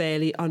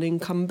fairly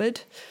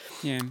unencumbered.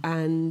 Yeah.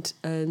 And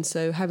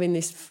so having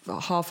this,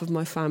 half of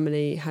my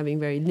family having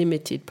very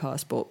limited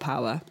passport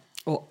power,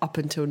 or up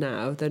until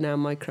now, though now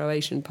my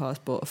Croatian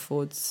passport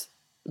affords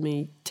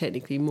me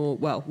technically more,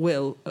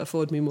 will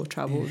afford me more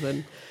travel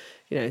than...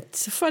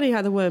 it's funny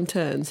how the worm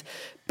turns.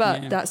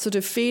 But that sort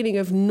of feeling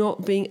of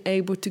not being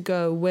able to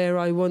go where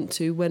I want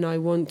to, when I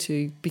want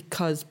to,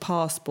 because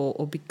passport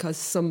or because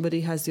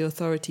somebody has the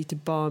authority to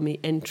bar me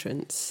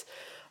entrance.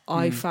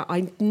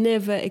 I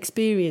never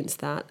experienced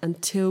that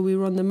until we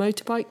were on the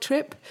motorbike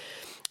trip.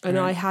 And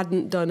I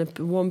hadn't done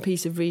one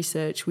piece of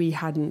research we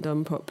hadn't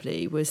done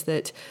properly, was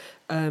that...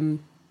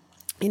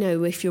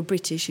 if you're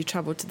British, you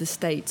travel to the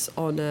States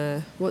on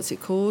a, what's it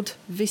called?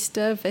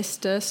 Vesta, that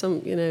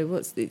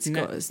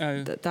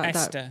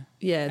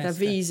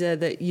visa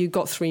that you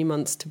got 3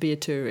 months to be a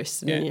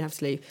tourist and then you have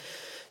to leave.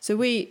 So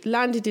we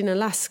landed in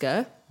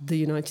Alaska, the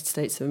United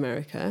States of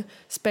America,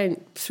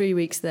 spent 3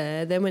 weeks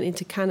there, then went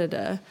into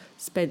Canada,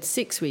 spent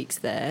 6 weeks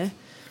there,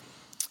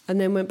 and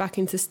then went back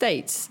into the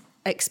States,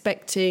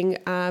 expecting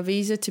our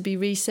visa to be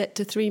reset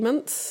to 3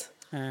 months.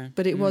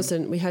 But it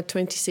wasn't. We had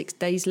 26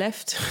 days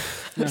left.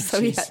 So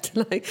we had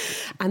to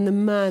and the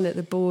man at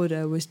the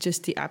border was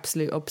just the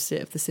absolute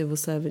opposite of the civil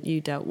servant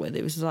you dealt with.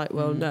 It was like,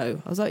 well,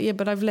 no. I was like, yeah,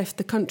 but I've left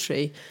the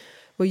country.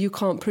 Well, you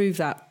can't prove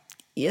that.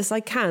 Yes,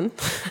 I can.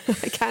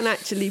 I can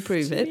actually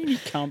prove it. You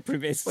can't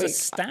prove it. It's a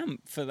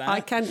stamp for that.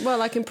 I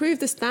can prove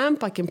the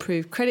stamp. I can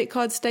prove credit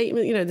card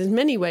statement. You know, there's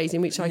many ways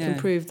in which I can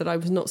prove that I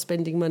was not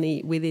spending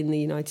money within the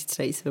United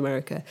States of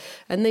America.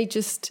 And he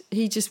just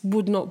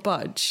would not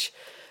budge.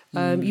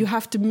 You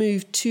have to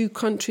move 2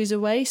 countries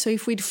away. So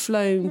if we'd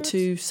flown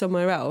to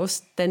somewhere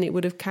else, then it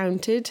would have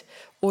counted.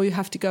 Or you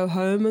have to go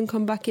home and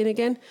come back in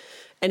again.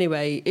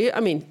 Anyway,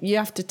 you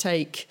have to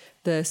take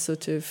the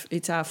sort of,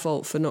 it's our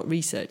fault for not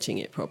researching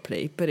it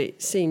properly, but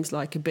it seems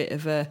like a bit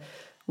of a,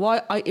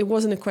 it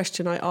wasn't a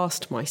question I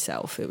asked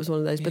myself. It was one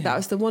of those, but that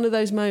was one of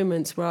those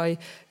moments where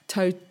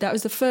that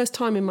was the first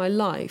time in my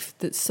life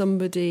that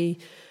somebody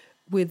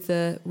with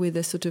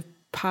a sort of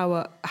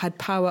had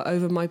power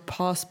over my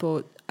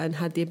passport and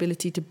had the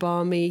ability to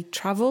bar me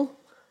travel.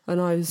 And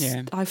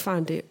I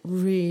found it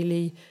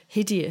really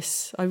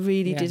hideous. I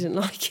really didn't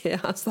like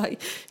it. I was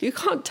like, you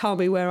can't tell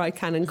me where I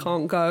can and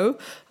can't go.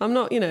 I'm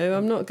not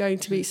going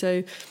to be.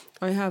 So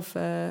I have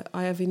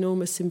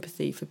enormous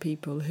sympathy for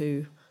people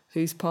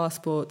whose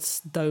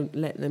passports don't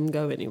let them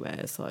go anywhere.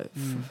 It's like,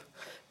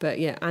 but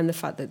yeah, and the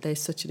fact that they're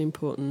such an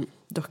important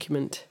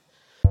document.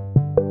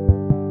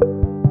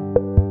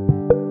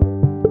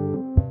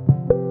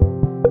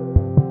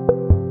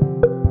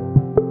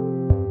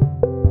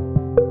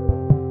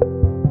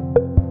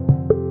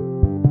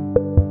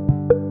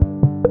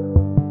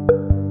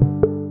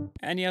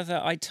 Any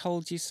other I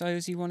told you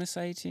so's you want to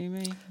say to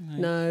me?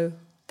 No.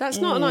 That's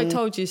not an I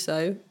told you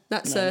so.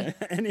 That's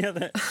any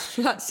other.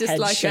 That's just head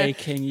like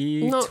shaking.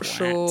 You not twat.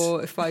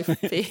 Sure if I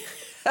feel.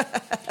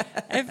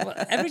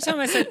 every time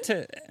I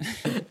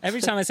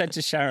said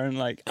to Sharon,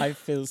 like, I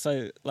feel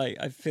so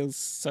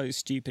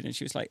stupid, and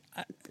she was like,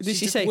 did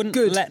she say wouldn't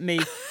good? Let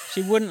me.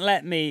 She wouldn't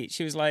let me.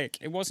 She was like,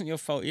 it wasn't your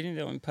fault. You didn't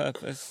do it on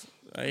purpose.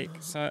 Like,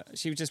 so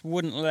she just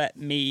wouldn't let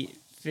me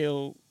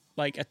feel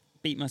like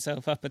beat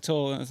myself up at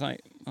all. And I was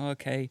like,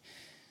 okay,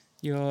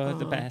 you're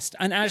the best.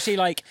 And actually,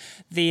 like,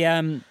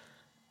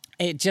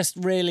 it just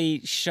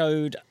really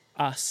showed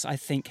us, I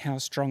think, how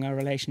strong our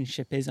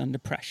relationship is under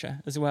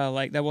pressure as well.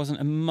 Like, there wasn't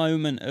a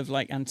moment of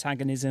like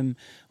antagonism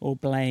or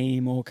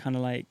blame or kind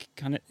of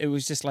it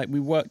was just like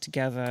we worked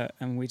together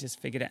and we just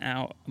figured it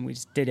out and we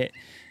just did it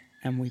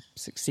and we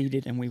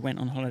succeeded and we went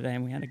on holiday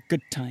and we had a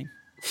good time.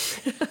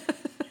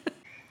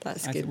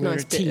 That's good.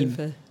 Nice bit of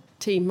a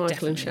team,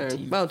 Michael and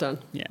Sharon. Well done.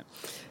 Yeah.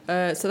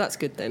 So that's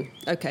good then.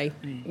 Okay,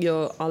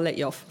 I'll let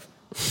you off.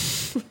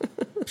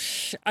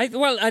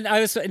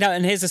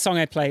 And here's a song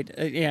I played.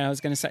 I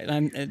was going to say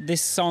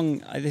this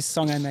song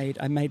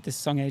I made this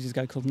song ages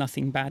ago called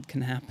 "Nothing Bad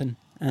Can Happen,"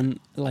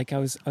 and like I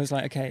was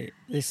like, okay,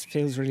 this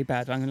feels really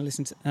bad, but I'm going to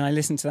listen to. And I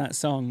listened to that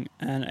song,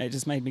 and it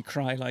just made me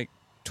cry like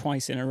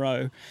twice in a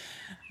row.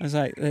 I was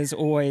like, there's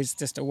always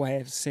just a way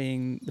of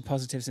seeing the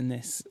positives in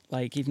this.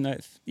 Like, even though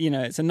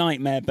it's a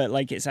nightmare, but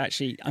like it's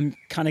actually, I'm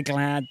kind of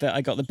glad that I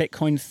got the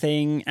Bitcoin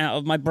thing out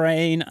of my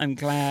brain. I'm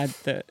glad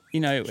that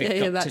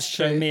it got to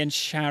show me and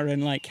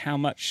Sharon like how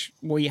much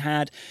we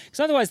had. Because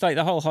otherwise, like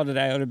the whole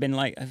holiday, I would have been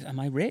like, am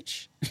I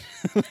rich?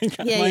 Am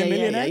I a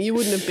millionaire? You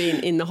wouldn't have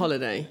been in the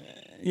holiday.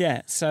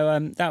 Yeah.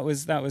 So that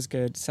was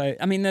good. So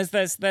I mean,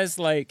 there's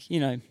like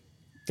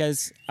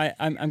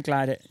I'm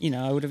glad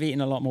I would have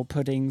eaten a lot more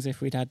puddings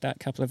if we'd had that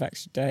couple of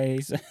extra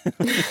days.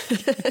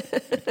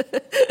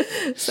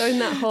 So in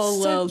that whole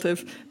world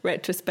of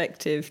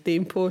retrospective, the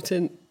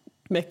important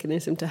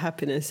mechanism to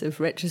happiness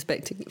of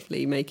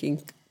retrospectively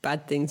making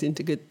bad things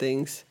into good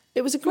things,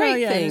 it was a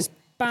great thing. As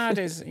bad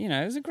as, it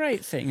was a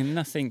great thing and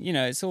nothing,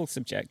 it's all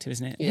subjective,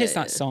 isn't it? Yeah, Here's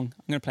that song.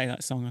 I'm going to play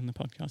that song on the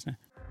podcast now.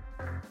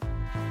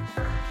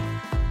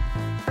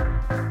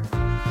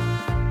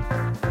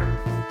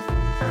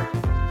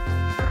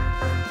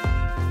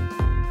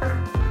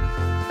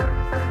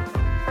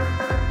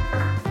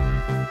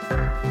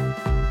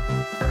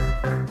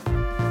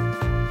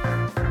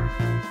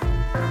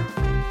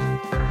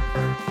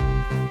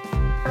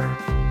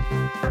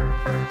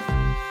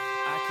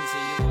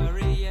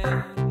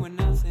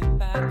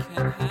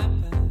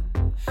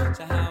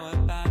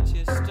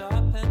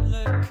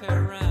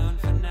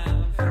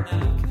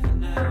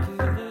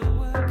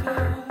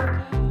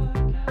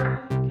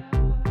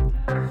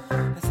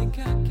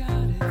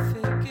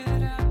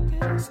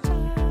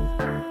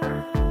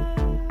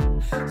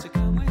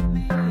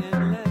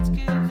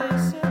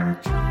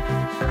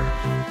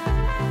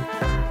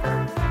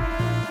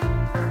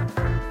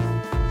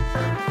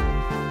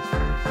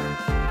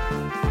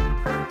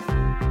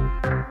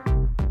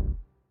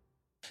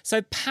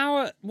 So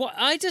power,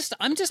 I'm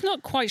just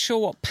not quite sure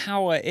what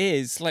power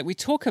is. Like, we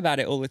talk about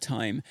it all the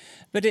time,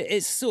 but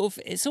is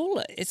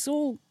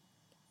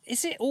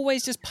it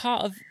always just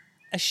part of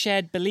a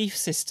shared belief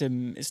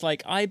system? It's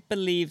like, I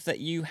believe that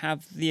you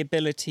have the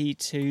ability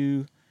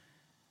to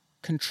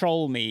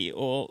control me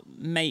or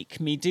make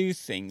me do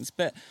things,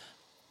 but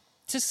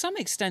to some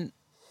extent,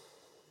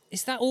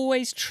 is that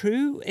always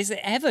true? Is it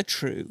ever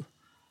true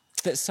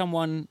that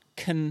someone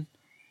can...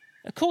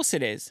 Of course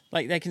it is.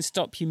 Like, they can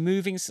stop you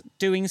moving,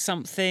 doing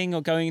something,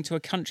 or going into a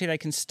country. They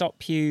can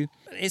stop you.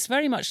 It's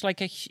very much like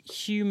a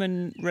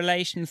human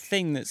relation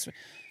thing that's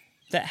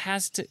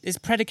that is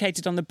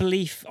predicated on the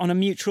belief, on a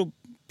mutual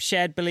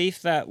shared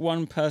belief that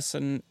one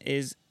person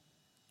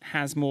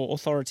has more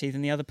authority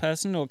than the other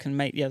person, or can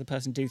make the other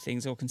person do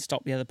things, or can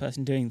stop the other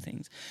person doing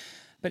things.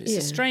 But it's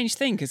a strange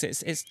thing, because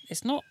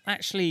it's not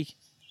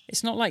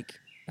like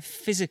a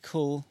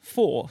physical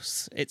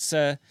force. It's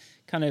a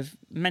kind of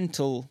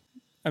mental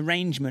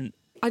arrangement.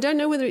 I don't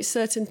know whether it's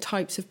certain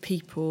types of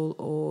people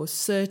or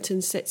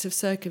certain sets of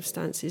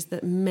circumstances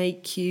that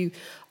make you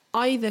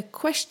either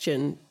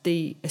question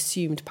the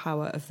assumed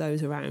power of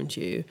those around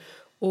you,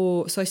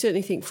 or, so I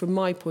certainly think from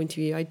my point of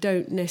view, I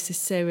don't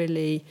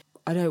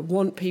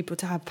want people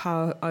to have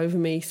power over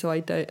me, so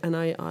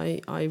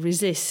I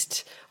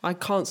resist. I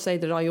can't say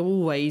that I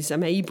always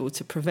am able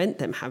to prevent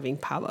them having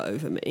power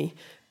over me,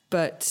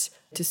 but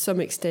to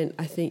some extent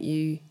I think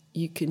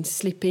you can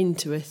slip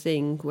into a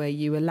thing where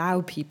you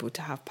allow people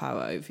to have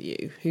power over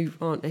you who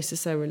aren't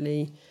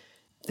necessarily,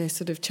 they're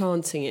sort of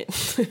chancing it.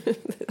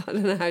 I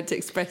don't know how to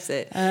express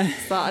it,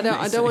 but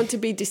I don't want to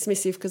be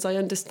dismissive, because I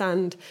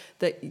understand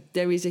that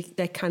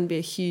there can be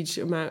a huge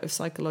amount of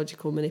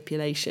psychological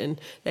manipulation.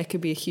 There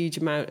could be a huge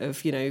amount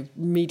of,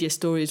 media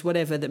stories,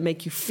 whatever, that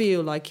make you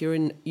feel like you're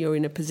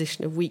in a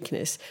position of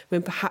weakness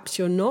when perhaps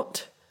you're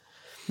not.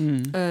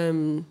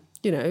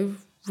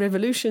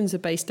 Revolutions are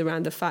based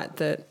around the fact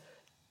that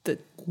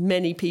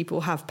many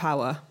people have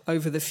power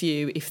over the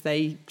few if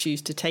they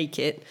choose to take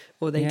it,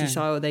 or they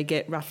decide, or they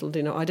get rattled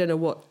in. I don't know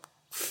what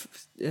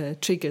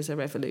triggers a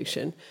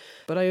revolution,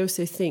 but I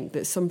also think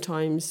that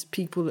sometimes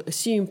people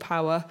assume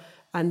power,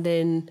 and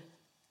then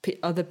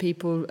other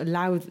people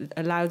allow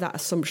that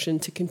assumption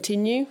to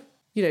continue.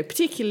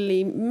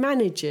 Particularly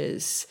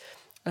managers.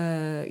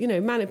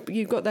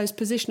 You've got those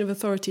position of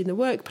authority in the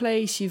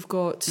workplace. You've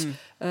got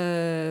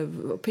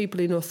people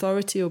in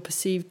authority or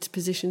perceived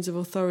positions of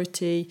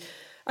authority.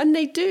 And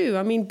they do.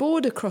 I mean,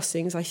 border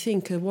crossings, I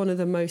think, are one of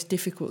the most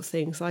difficult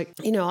things. Like,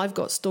 I've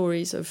got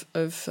stories of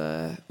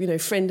a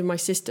friend of my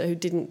sister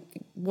who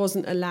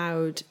wasn't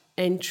allowed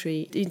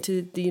entry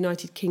into the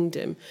United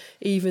Kingdom,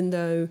 even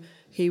though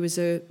he was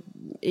a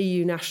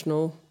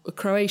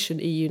Croatian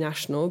EU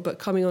national, but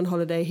coming on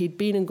holiday, he'd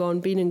been and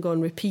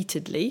gone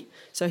repeatedly.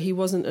 So he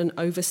wasn't an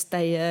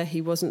overstayer.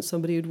 He wasn't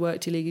somebody who'd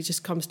worked illegally,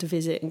 just comes to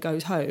visit and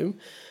goes home.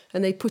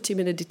 And they put him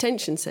in a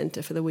detention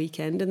centre for the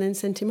weekend and then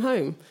sent him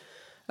home.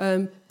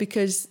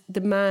 Because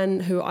the man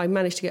who I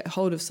managed to get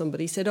hold of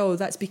somebody said, oh,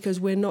 that's because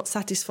we're not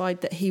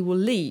satisfied that he will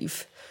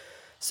leave.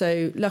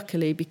 So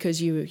luckily, because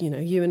you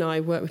and I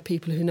work with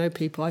people who know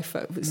people,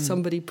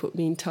 somebody put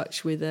me in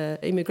touch with an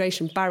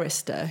immigration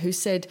barrister who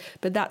said,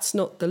 but that's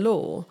not the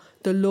law.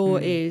 The law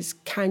is,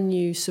 can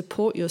you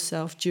support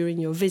yourself during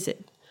your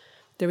visit?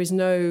 There is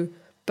no...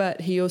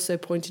 But he also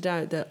pointed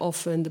out that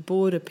often the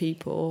border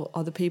people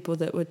are the people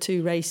that were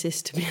too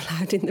racist to be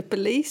allowed in the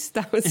police.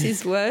 That was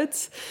his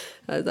words.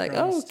 I was like,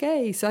 oh,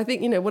 okay. So I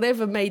think,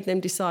 whatever made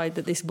them decide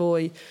that this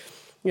boy,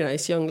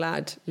 this young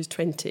lad who's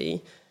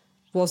 20,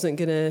 wasn't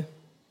going to...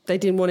 They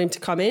didn't want him to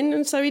come in,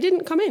 and so he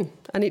didn't come in.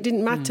 And it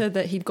didn't matter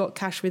that he'd got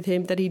cash with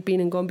him, that he'd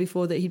been and gone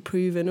before, that he'd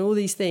proven all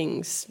these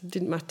things. It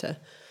didn't matter.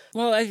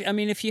 Well, I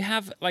mean, if you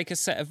have like a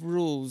set of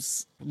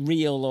rules,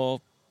 real or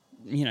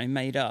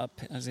made up,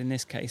 as in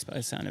this case by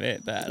the sound of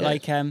it, but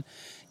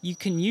you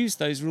can use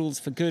those rules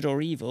for good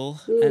or evil.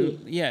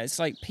 And it's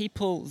like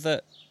people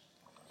that...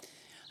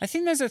 I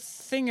think there's a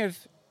thing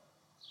of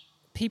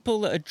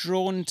people that are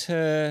drawn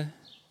to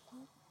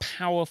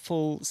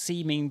powerful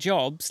seeming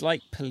jobs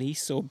like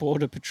police or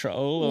border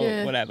patrol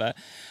or whatever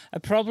are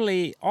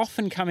probably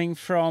often coming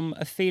from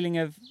a feeling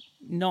of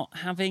not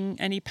having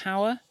any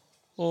power.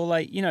 Or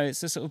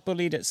it's a sort of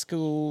bullied at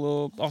school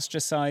or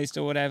ostracised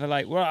or whatever.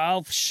 Like, well,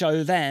 I'll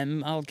show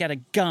them. I'll get a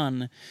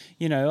gun.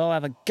 I'll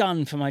have a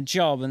gun for my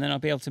job, and then I'll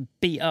be able to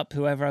beat up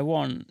whoever I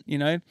want.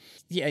 Yeah,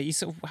 you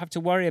sort of have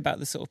to worry about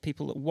the sort of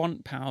people that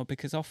want power,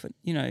 because often,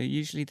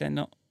 usually they're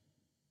not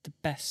the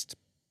best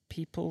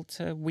people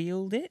to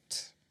wield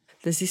it.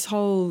 There's this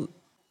whole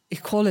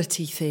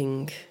equality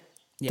thing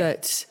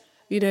that...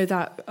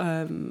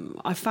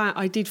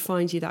 I did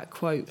find you that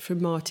quote from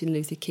Martin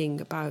Luther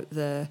King about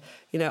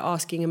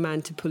asking a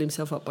man to pull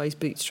himself up by his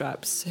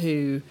bootstraps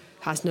who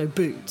has no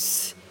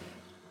boots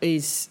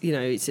is,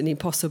 it's an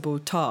impossible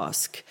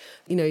task.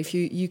 If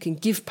you can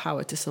give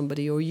power to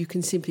somebody, or you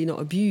can simply not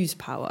abuse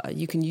power,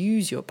 you can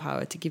use your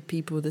power to give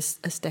people a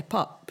step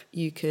up.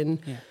 You can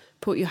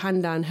put your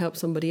hand down, help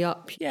somebody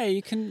up. Yeah,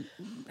 you can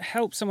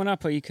help someone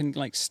up, or you can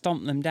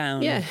stomp them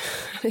down. Yeah,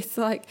 it's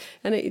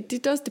and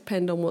it does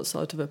depend on what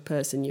sort of a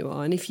person you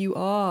are. And if you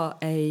are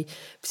a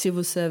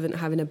civil servant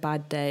having a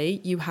bad day,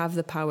 you have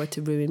the power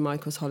to ruin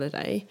Michael's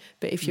holiday.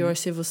 But if you're a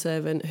civil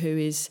servant who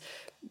is,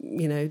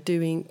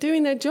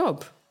 doing their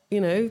job,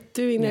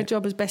 doing their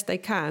job as best they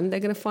can,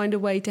 they're going to find a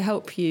way to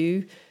help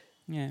you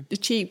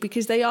achieve,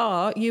 because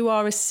you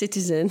are a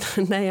citizen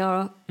and they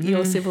are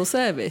your civil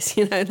service.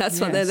 That's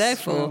what they're there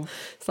for. Well,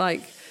 it's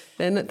like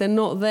they're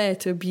not there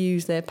to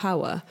abuse their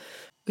power.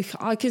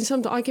 I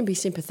can be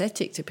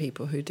sympathetic to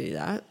people who do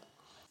that.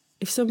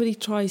 If somebody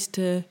tries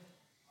to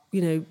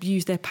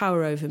use their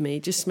power over me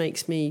just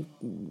makes me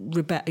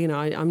rebel.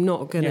 I'm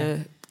not going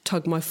to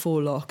tug my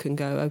forelock and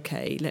go,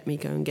 okay, let me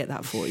go and get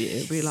that for you.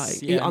 It'd be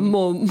like, I'm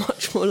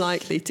much more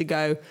likely to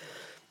go,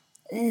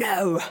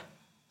 no,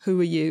 who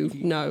are you?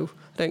 No,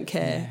 don't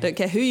care. Don't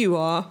care who you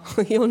are.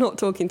 You're not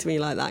talking to me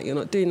like that. You're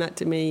not doing that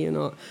to me. You're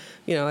not,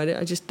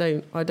 I just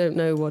don't, I don't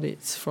know what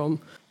it's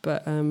from,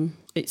 but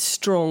it's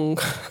strong.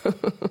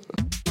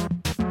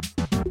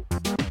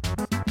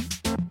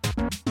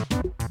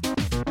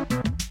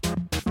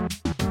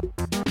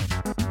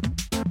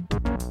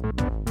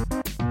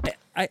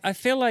 I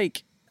feel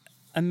like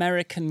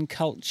American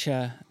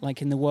culture,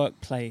 like in the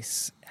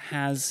workplace,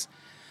 has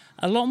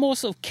a lot more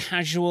sort of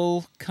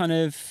casual kind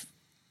of,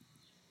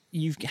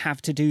 you have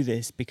to do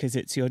this because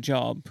it's your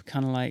job,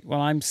 kind of like,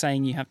 well, I'm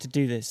saying you have to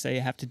do this, so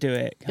you have to do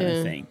it kind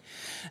of thing.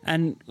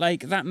 And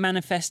like that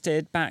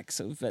manifested back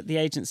sort of at the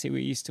agency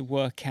we used to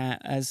work at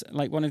as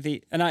like one of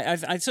the, and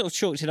I sort of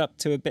chalked it up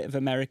to a bit of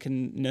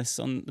Americanness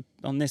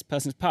on this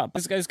person's part.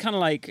 It was kind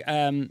of like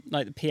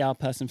the PR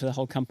person for the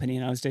whole company,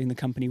 and I was doing the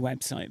company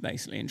website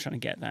basically and trying to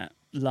get that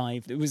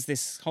live. It was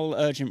this whole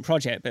urgent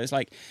project, but it was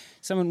like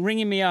someone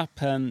ringing me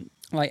up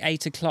like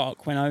 8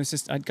 o'clock when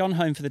I'd gone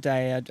home for the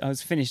day. I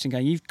was finished and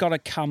going, you've got to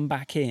come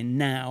back in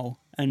now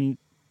and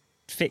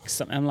fix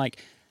something. I'm like,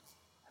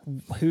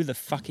 who the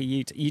fuck are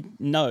you?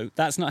 No,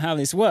 that's not how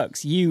this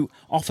works. You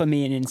offer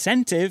me an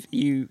incentive.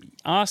 You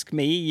ask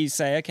me, you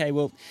say, okay,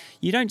 well,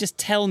 you don't just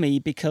tell me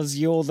because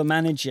you're the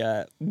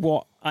manager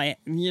that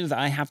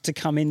I have to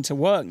come into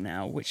work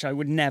now, which I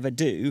would never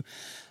do.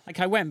 Like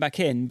I went back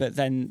in, but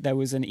then there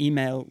was an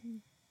email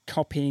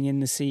copying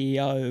in the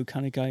CEO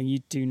kind of going, you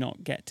do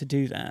not get to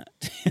do that.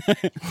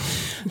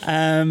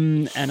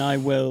 And I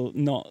will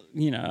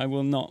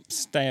not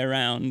stay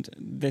around.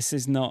 This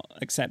is not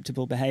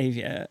acceptable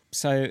behavior.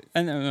 So,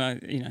 and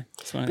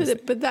it's one of those,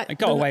 I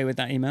got away with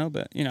that email,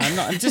 but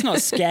I'm just not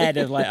scared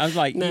of like, I was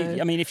like, no.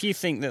 if you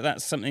think that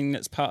that's something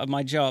that's part of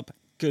my job,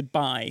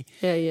 goodbye.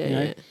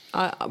 Yeah.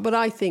 But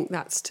I think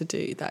that's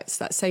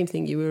that same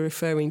thing you were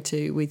referring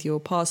to with your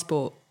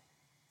passport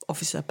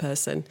officer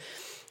person,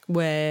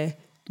 where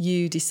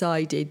you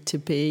decided to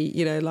be,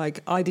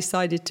 I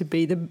decided to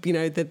be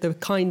the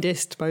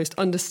kindest, most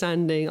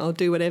understanding. I'll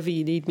do whatever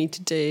you need me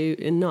to do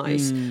and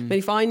nice. But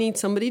if I need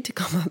somebody to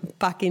come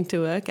back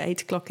into work at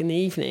 8 o'clock in the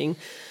evening,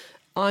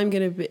 I'm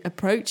going to be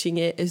approaching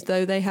it as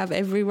though they have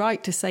every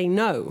right to say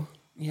no.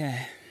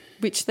 Yeah.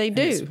 Which they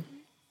do.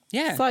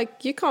 Yeah. It's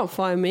like, you can't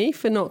fire me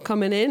for not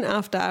coming in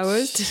after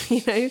hours.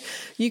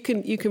 You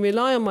can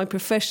rely on my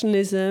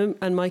professionalism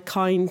and my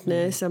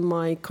kindness and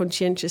my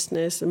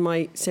conscientiousness and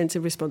my sense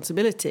of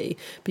responsibility,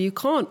 but you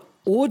can't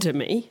order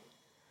me.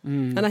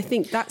 And I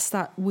think that's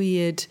that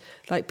weird,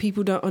 like,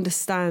 people don't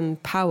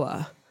understand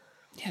power.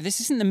 Yeah, this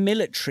isn't the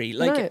military.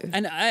 Like, no.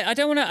 And I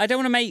don't want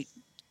to make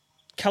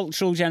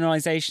cultural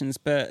generalizations,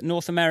 but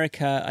North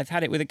America, I've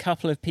had it with a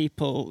couple of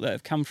people that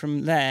have come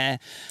from there.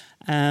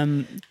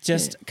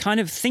 Kind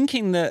of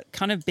thinking that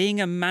kind of being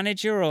a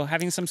manager or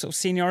having some sort of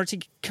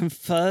seniority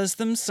confers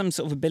them some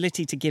sort of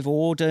ability to give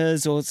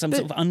orders or some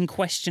sort of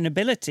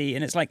unquestionability.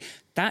 And it's like,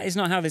 that is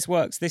not how this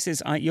works. This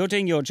is, you're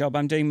doing your job,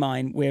 I'm doing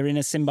mine. We're in a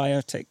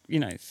symbiotic,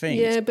 thing.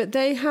 Yeah, but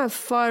they have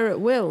fire at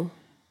will.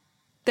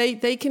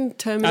 They can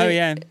terminate. Oh,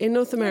 yeah. In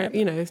North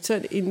America, so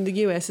in the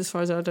US, as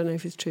far as I don't know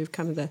if it's true of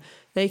Canada,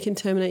 they can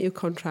terminate your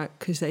contract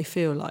because they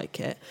feel like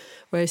it.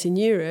 Whereas in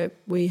Europe,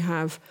 we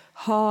have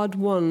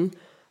hard-won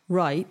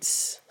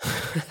rights,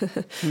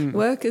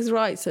 workers'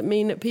 rights that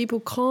mean that people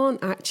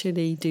can't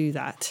actually do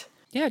that.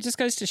 Yeah, it just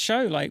goes to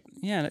show, like,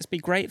 let's be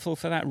grateful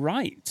for that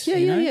right.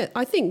 Yeah.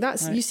 I think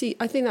that's, right.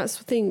 I think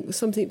that's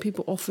something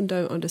people often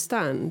don't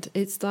understand.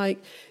 It's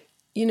like,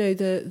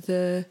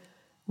 the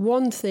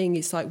one thing,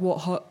 it's like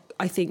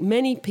I think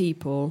many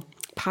people,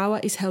 power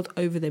is held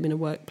over them in a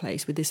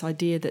workplace with this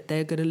idea that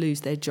they're going to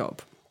lose their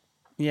job.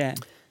 Yeah.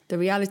 The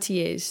reality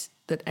is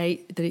that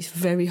it's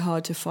very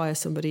hard to fire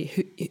somebody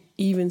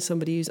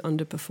who's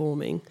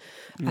underperforming.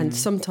 And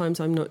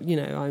sometimes I'm not,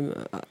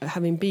 I'm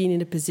having been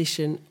in a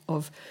position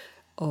of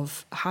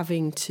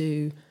having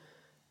to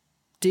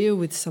deal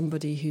with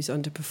somebody who's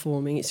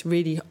underperforming. It's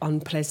really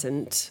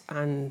unpleasant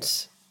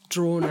and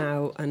drawn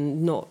out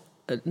and not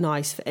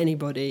nice for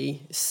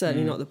anybody,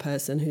 certainly not the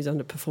person who's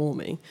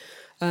underperforming.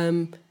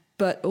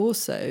 But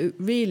also,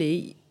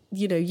 really,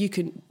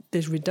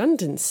 there's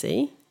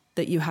redundancy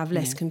that you have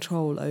less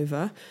control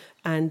over,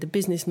 and the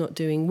business not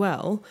doing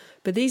well.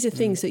 But these are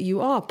things that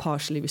you are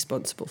partially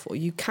responsible for.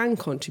 You can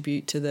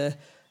contribute to the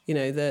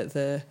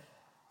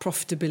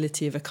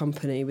profitability of a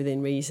company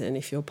within reason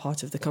if you're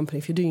part of the company.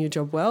 If you're doing your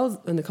job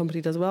well and the company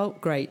does well,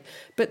 great.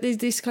 But there's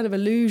this kind of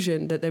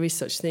illusion that there is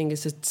such thing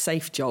as a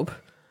safe job.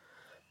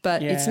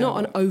 But it's not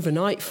an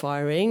overnight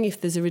firing.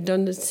 If there's a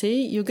redundancy,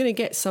 you're going to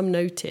get some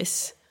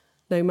notice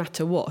no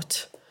matter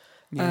what.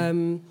 Yeah.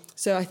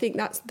 So I think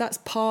that's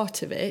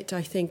part of it,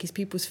 I think, is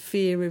people's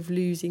fear of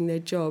losing their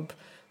job,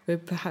 where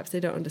perhaps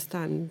they don't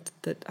understand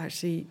that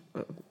actually,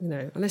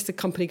 unless the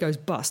company goes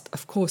bust,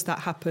 of course that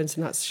happens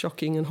and that's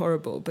shocking and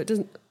horrible, but it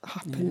doesn't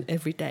happen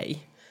every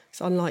day.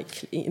 It's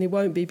unlikely, and it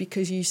won't be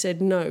because you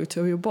said no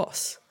to your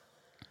boss.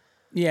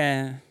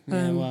 Yeah.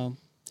 Well,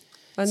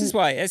 this is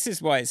why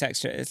it's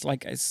extra. It's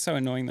like, it's so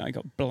annoying that I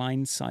got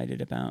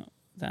blindsided about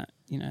that.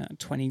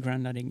 20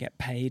 grand I didn't get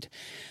paid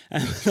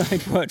that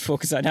I'd worked for,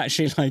 because I'd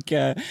actually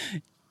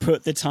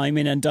put the time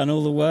in and done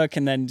all the work,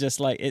 and then just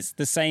it's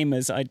the same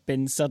as I'd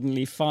been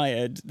suddenly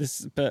fired.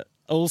 But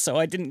also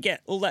I didn't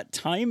get all that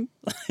time.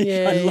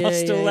 I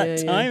lost all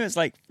that time. It's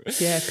like,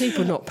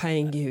 people not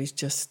paying you is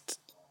just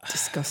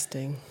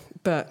disgusting.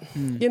 But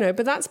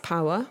but that's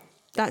power.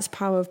 That's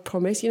power of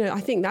promise.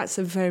 I think that's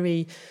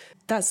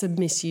a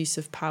misuse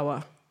of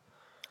power.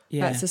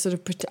 Yeah. That's a sort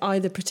of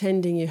either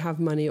pretending you have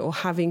money or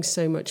having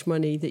so much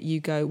money that you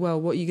go, well,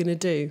 what are you going to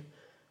do?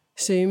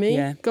 Sue me?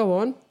 Yeah. Go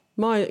on.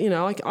 I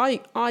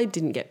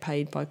didn't get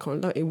paid by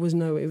contract. It was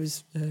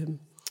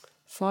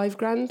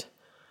 $5,000,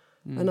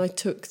 and I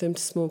took them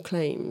to small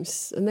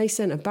claims, and they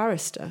sent a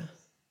barrister.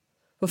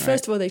 Well,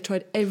 first of all, they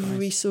tried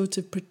every sort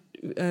of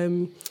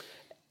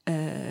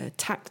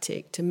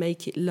tactic to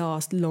make it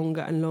last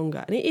longer and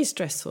longer, and it is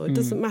stressful. It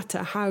doesn't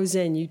matter how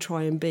zen you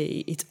try and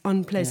be. It's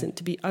unpleasant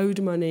to be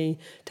owed money,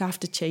 to have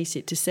to chase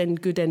it, to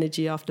send good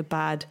energy after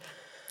bad.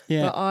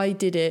 Yeah. But I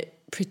did it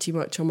pretty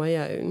much on my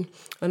own,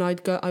 and I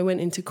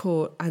went into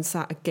court and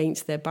sat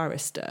against their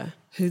barrister,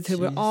 who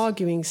were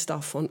arguing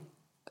stuff on.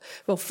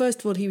 Well,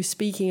 first of all, he was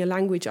speaking a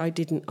language I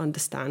didn't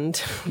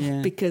understand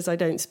because I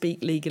don't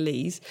speak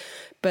legalese,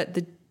 but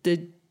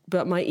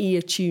my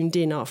ear tuned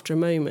in after a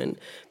moment.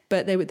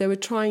 But they were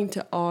trying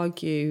to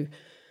argue.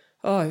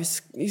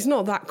 It's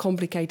not that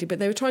complicated, but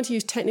they were trying to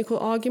use technical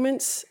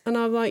arguments, and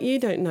I'm like, you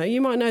don't know.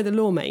 You might know the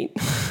law, mate,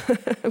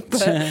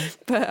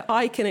 but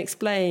I can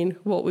explain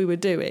what we were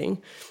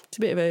doing.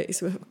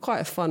 It's quite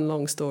a fun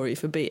long story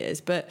for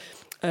beers, but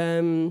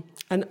and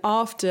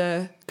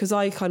after, because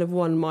I kind of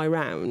won my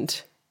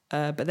round,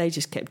 but they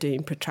just kept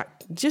doing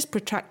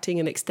protracting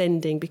and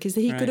extending because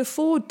he could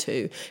afford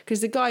to.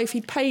 Because the guy, if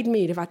he'd paid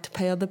me, he'd have had to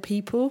pay other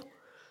people.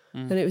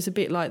 And it was a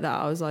bit like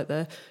that. I was like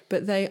but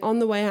on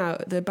the way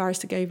out, the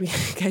barrister gave me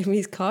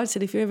his card,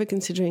 said, if you're ever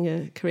considering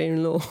a career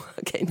in law,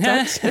 get in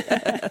touch.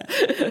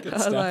 I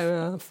was like,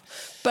 well.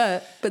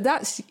 But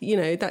that's,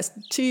 that's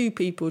two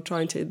people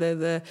trying to,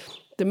 the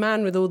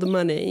man with all the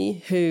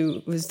money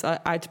who was,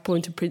 at a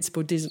point of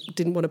principle,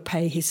 didn't want to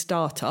pay his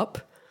startup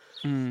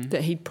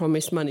that he'd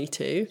promised money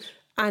to,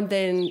 and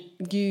then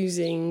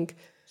using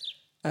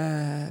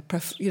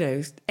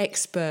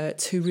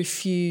experts who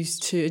refuse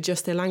to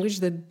adjust their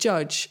language. The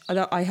judge,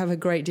 I have a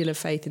great deal of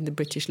faith in the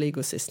British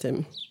legal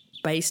system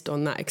based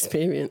on that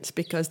experience,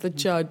 because the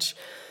judge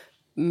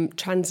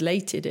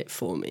translated it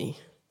for me.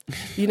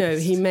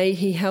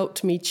 He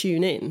helped me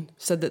tune in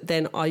so that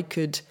then I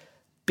could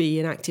be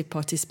an active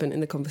participant in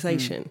the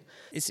conversation.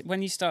 It's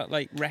when you start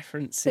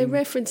referencing. They're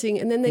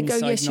referencing, and then they go,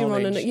 yes, Your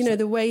Honour. And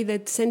the way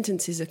that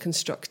sentences are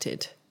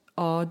constructed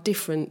are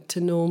different to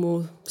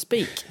normal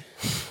speak.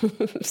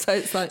 So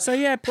it's like, that's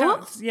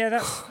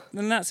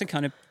a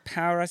kind of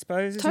power, I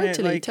suppose,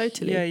 isn't it?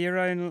 Totally. Yeah, your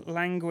own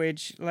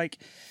language. I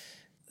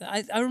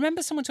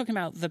remember someone talking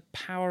about the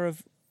power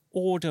of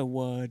order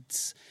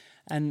words,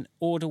 and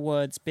order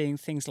words being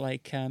things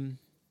like can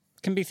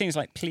be things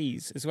like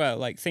please as well,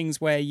 like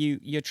things where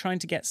you're trying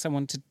to get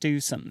someone to do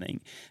something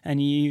and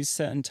you use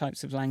certain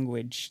types of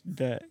language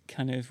that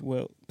kind of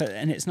will,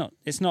 and it's not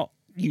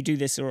you do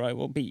this or I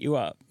will beat you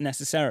up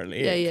necessarily.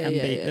 It can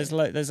be.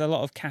 There's a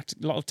lot of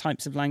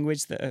types of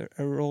language that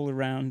are all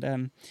around.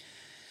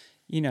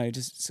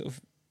 Just sort of.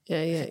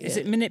 Is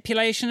it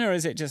manipulation, or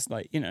is it just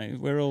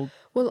we're all?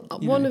 Well,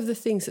 one of the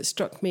things that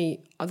struck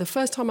me the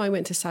first time I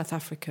went to South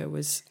Africa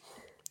it's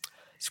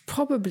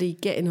probably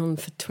getting on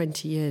for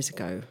 20 years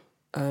ago.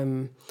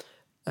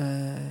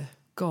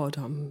 God,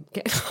 I'm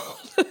getting old.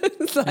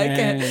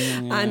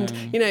 And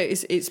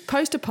it's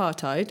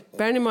post-apartheid.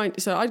 Bearing in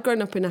mind, so I'd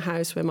grown up in a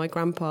house where my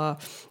grandpa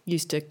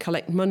used to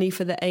collect money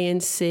for the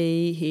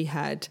ANC. He'd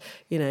have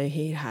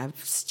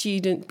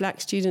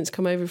black students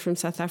come over from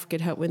South Africa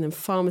to help with them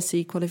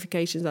pharmacy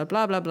qualifications,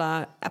 blah blah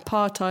blah.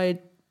 Apartheid,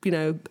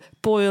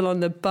 boil on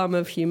the bum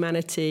of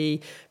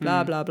humanity,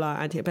 blah blah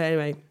blah. But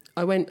anyway,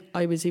 I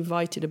was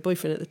invited. A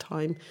boyfriend at the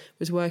time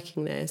was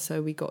working there,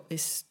 so we got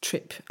this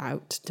trip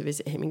out to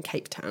visit him in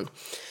Cape Town.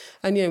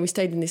 And, we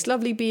stayed in this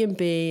lovely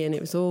B&B, and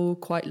it was all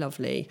quite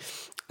lovely.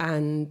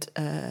 And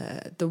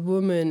the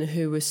woman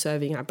who was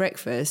serving our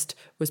breakfast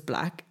was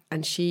black.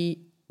 And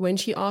when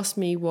she asked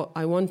me what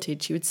I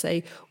wanted, she would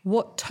say,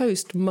 "What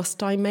toast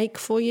must I make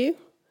for you?"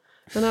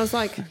 And I was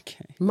like,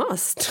 okay.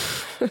 Must?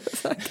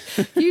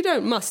 You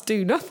don't must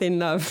do nothing,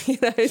 love.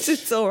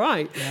 It's all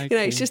right.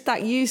 Okay. It's just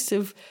that use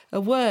of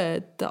a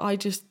word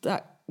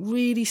that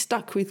really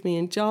stuck with me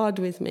and jarred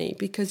with me,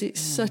 because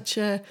it's such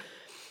a...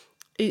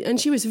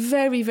 And she was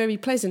very, very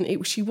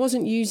pleasant. She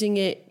wasn't using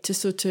it to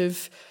sort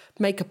of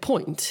make a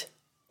point.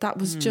 That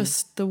was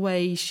just the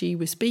way she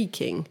was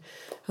speaking.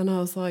 And I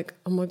was like,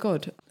 oh my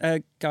God.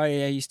 A guy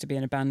I used to be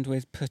in a band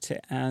with put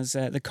it as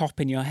the cop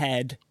in your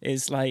head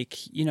is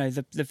like, you know,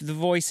 the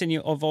voice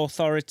of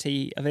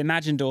authority, of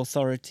imagined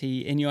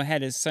authority in your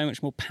head is so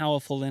much more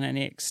powerful than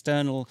any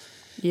external.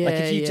 Yeah, like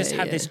if you just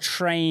had this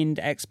trained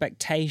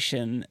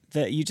expectation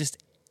that you just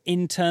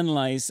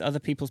internalize other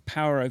people's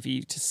power over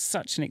you to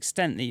such an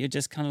extent that you're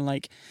just kind of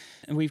like,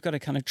 and we've got to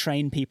kind of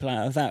train people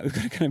out of that. We've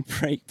got to kind of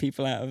break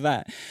people out of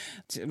that.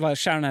 Well,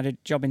 Sharon had a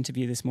job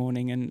interview this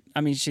morning, and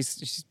I mean, she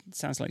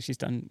sounds like she's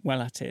done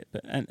well at it.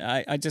 But and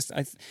I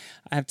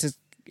have to.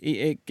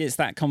 It's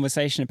that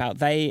conversation about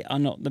they are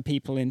not the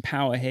people in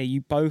power here. You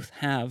both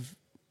have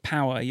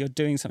power. You're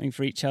doing something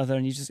for each other,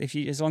 and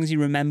as long as you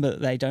remember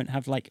that they don't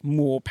have like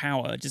more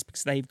power just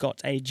because they've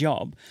got a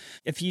job.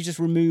 If you just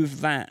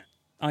remove that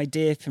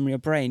idea from your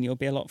brain, you'll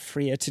be a lot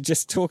freer to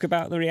just talk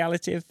about the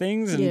reality of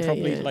things,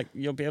 and like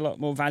you'll be a lot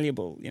more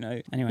valuable, you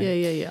know.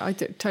 Anyway, I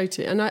do,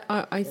 totally. And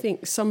I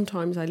think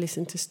sometimes I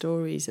listen to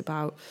stories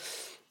about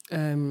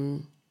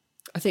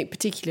I think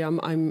particularly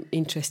I'm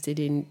interested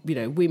in, you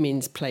know,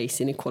 women's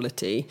place in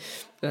equality,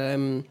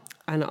 and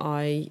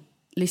I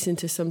listen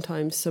to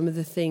sometimes some of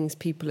the things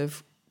people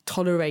have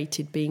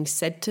tolerated being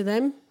said to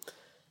them,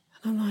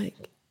 and I'm like,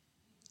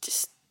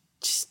 just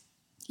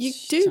you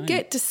do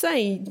get to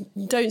say,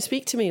 don't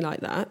speak to me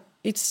like that.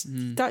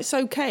 That's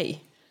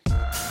okay.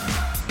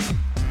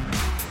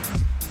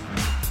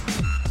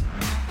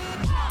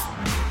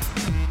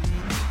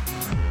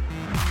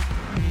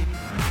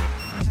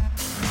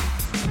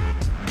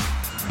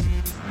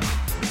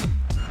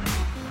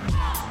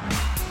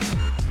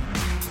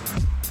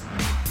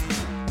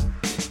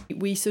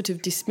 We sort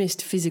of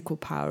dismissed physical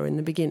power in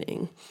the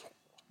beginning.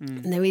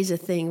 And there is a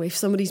thing where if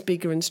somebody's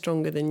bigger and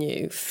stronger than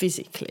you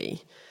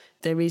physically,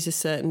 there is a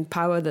certain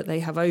power that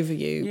they have over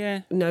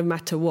you, no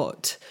matter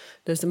what.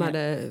 Doesn't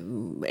matter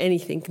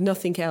anything.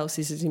 Nothing else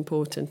is as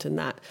important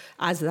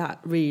as that,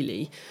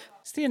 really.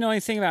 It's the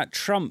annoying thing about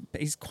Trump.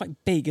 He's quite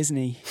big, isn't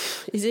he?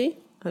 Is he?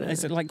 I don't know.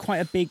 He's like quite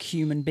a big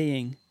human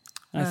being.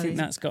 I think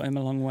that's got him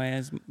a long way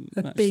as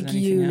a big as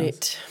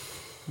unit. Else.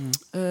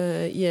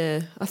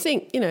 I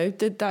think, you know,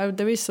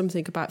 there is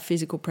something about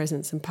physical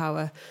presence and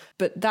power.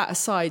 But that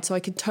aside, so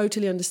I can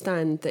totally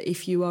understand that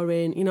if you are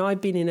in, you know,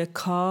 I've been in a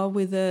car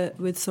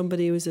with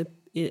somebody who was a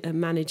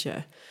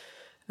manager,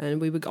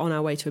 and we were on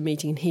our way to a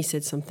meeting, and he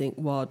said something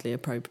wildly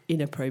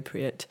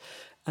inappropriate.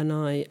 And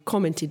I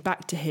commented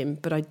back to him,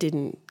 but I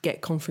didn't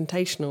get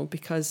confrontational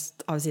because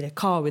I was in a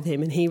car with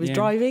him and he was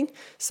driving.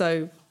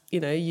 So, you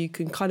know, you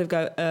can kind of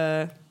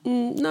go,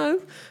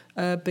 no.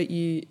 But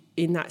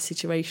in that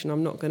situation,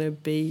 I'm not going to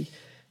be,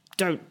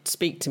 don't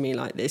speak to me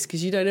like this,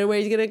 because you don't know where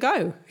he's going to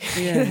go.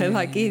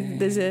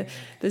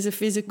 There's a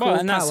physical power.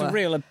 And that's a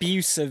real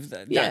abuse of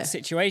that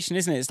situation,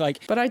 isn't it? It's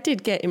like... But I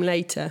did get him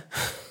later.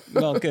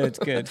 Well, good.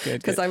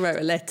 Because I wrote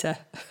a letter.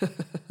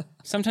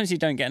 Sometimes you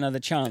don't get another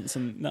chance,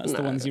 and that's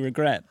the ones you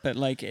regret. But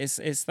like,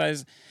 it's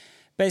those...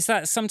 But it's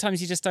that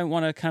sometimes you just don't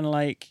want to kind of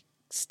like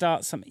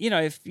start some, you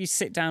know, if you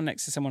sit down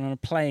next to someone on a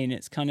plane,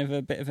 it's kind of a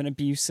bit of an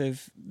abuse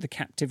of the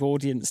captive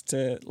audience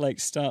to like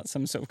start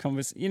some sort of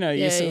conversation, you know,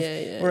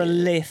 or a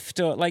lift,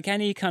 or like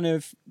any kind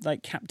of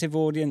like captive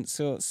audience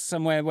or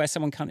somewhere where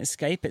someone can't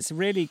escape. It's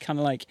really kind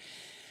of like,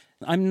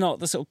 I'm not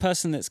the sort of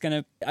person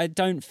I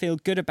don't feel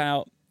good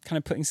about kind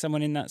of putting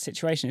someone in that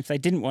situation if they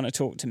didn't want to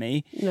talk to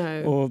me,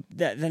 or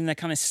then they're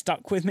kind of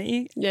stuck with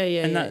me.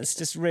 That's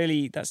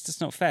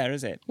just not fair,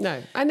 is it?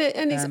 No, and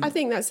it's, I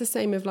think that's the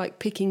same of like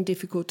picking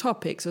difficult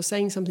topics or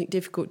saying something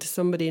difficult to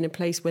somebody in a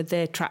place where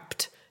they're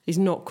trapped is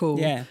not cool.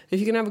 Yeah. If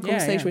you can have a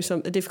conversation with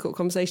a difficult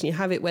conversation, you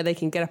have it where they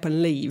can get up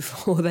and leave,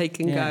 or they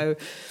can go,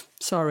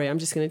 sorry, I'm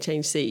just going to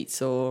change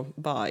seats, or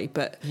bye.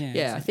 But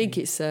exactly. I think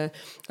it's. I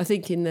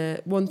think in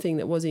the one thing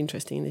that was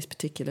interesting in this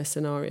particular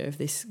scenario of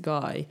this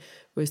guy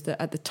was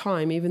that at the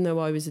time, even though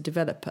I was a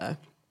developer,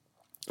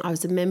 I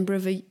was a member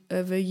of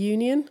a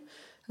union,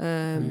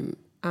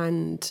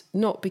 and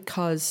not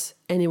because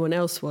anyone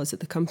else was at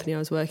the company I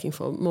was working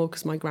for, more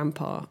because my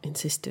grandpa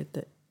insisted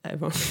that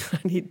everyone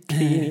needed to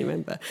be a union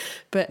member.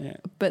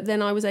 But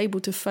then I was able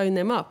to phone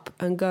them up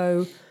and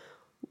go,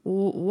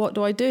 what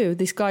do I do?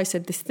 This guy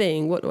said this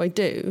thing, what do I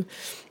do?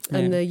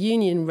 And the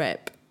union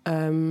rep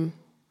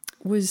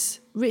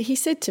he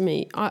said to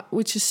me,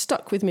 which has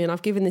stuck with me, and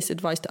I've given this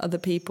advice to other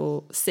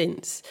people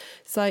since.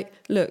 It's like,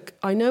 look,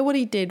 I know what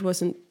he did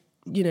wasn't,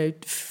 you know,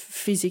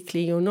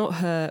 physically you're not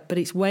hurt, but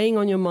it's weighing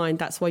on your mind.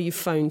 That's why you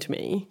phoned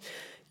me.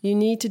 You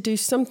need to do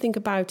something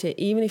about it,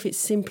 even if it's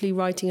simply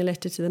writing a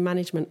letter to the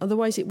management.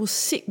 Otherwise, it will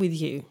sit with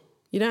you.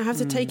 You don't have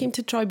to take him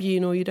to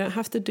tribunal. You don't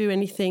have to do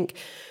anything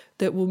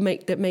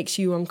that makes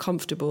you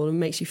uncomfortable and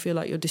makes you feel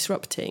like you're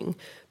disrupting.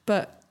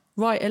 But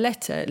write a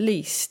letter at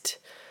least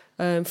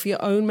for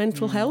your own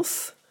mental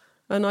health.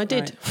 And I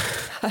did.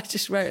 Right. I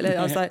just wrote a letter.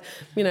 I was like,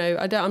 you know,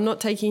 I'm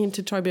not taking him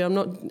to tribunal. I'm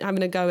not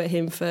having a go at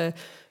him for,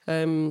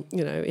 you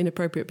know,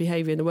 inappropriate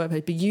behaviour in the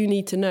workplace. But you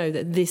need to know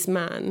that this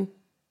man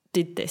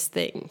did this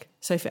thing.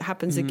 So if it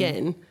happens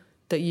again,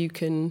 that you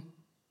can,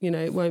 you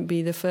know, it won't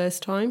be the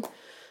first time.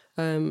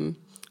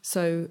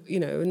 So,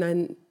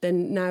 and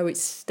then now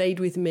it's stayed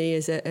with me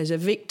as a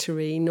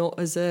victory, not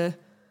as a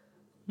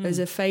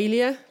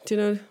failure. Do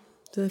you know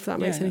if that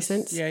makes any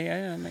sense?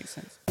 Yeah, that makes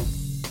sense.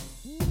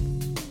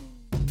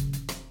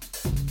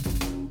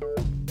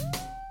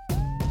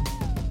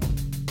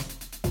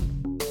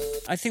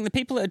 I think the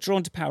people that are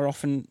drawn to power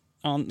often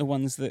aren't the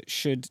ones that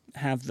should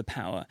have the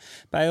power.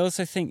 But I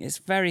also think it's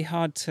very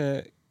hard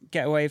to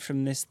get away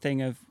from this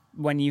thing of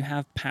when you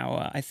have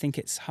power, I think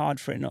it's hard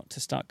for it not to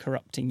start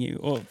corrupting you,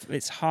 or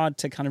it's hard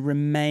to kind of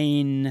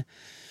remain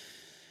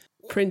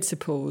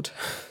principled.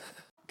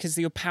 Because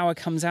your power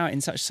comes out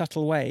in such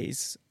subtle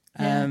ways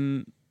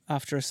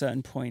after a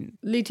certain point.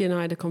 Lydia and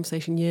I had a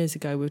conversation years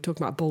ago. We were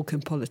talking about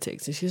Balkan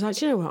politics, and she was like,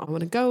 "Do you know what? I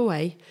want to go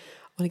away.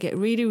 I want to get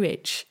really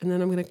rich, and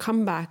then I'm going to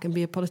come back and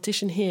be a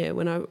politician here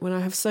when I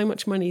have so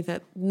much money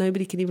that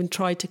nobody can even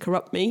try to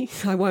corrupt me.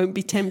 I won't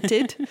be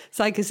tempted." It's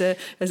like as a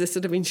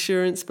sort of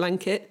insurance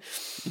blanket.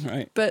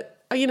 Right.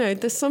 But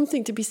there's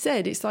something to be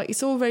said. It's like,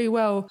 it's all very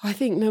well. I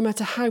think no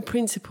matter how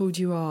principled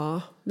you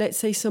are, let's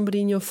say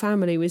somebody in your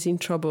family was in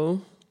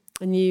trouble,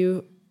 and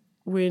you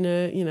were in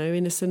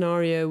a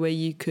scenario where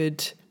you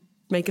could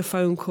make a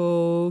phone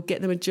call,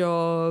 get them a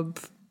job,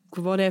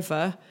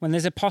 whatever. When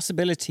there's a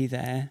possibility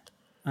there,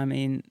 I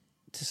mean,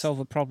 to solve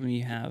a problem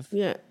you have,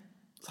 you're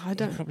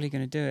probably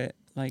going to do it.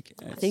 I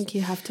think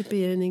you have to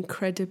be an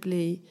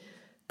incredibly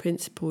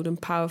principled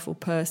and powerful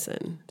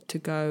person to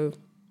go,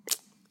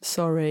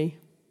 sorry,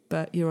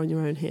 but you're on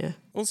your own here.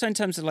 Also, in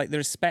terms of the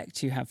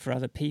respect you have for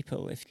other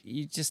people, if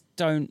you just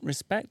don't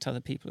respect other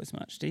people as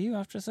much, do you,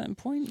 after a certain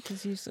point?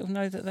 Because you sort of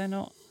know that they're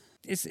not.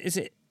 Is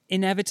it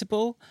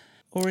inevitable,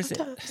 or is it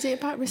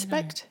about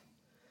respect?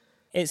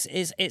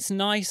 It's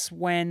nice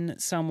when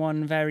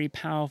someone very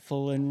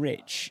powerful and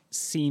rich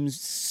seems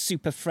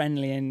super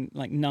friendly and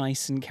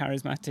nice and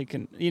charismatic,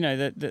 and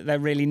that they're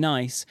really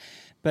nice.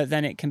 But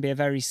then it can be a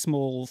very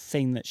small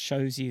thing that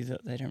shows you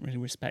that they don't really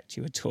respect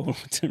you at all,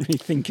 don't really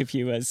think of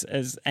you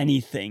as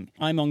anything.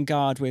 I'm on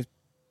guard with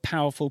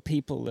powerful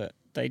people that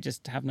they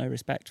just have no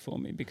respect for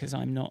me because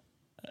I'm not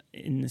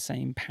in the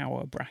same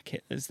power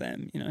bracket as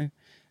them,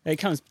 It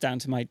comes down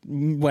to my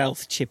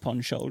wealth chip on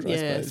shoulder, I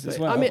suppose, as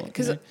well. I mean,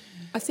 because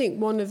I think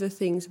one of the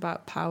things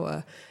about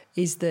power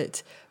is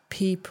that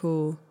I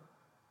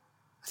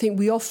think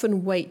we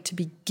often wait to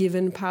be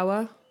given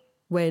power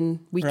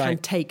when we can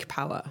take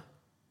power.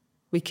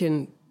 We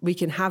can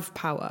have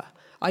power.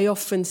 I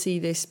often see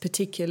this,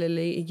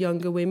 particularly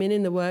younger women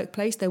in the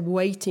workplace. They're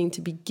waiting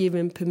to be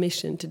given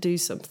permission to do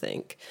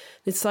something.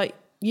 It's like,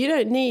 you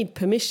don't need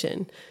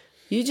permission.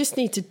 You just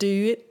need to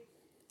do it.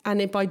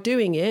 And by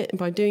doing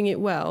it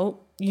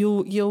well,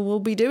 you will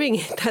be doing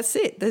it. That's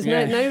it. There's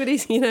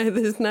nobody's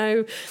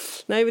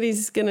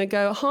going to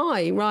go,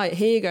 "Hi, right,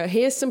 here you go.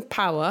 Here's some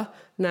power.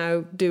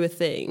 Now do a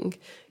thing."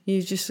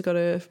 You just got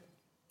to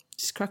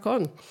just crack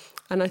on.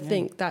 And I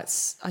think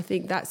that's a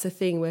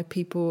thing where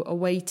people are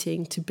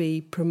waiting to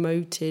be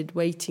promoted,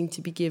 waiting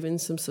to be given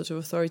some sort of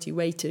authority,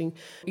 waiting.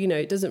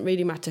 It doesn't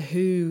really matter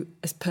who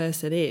a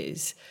person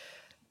is.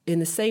 In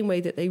the same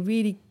way that they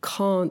really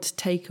can't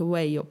take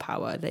away your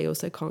power, they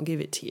also can't give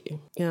it to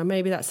you.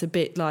 Maybe that's a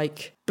bit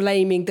like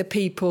blaming the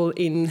people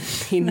in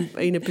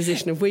a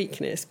position of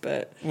weakness,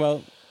 but...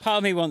 Well, part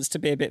of me wants to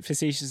be a bit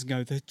facetious and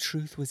go, the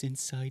truth was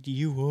inside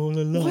you all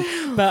along.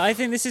 Wow. But I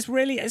think this is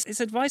really,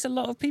 it's advice a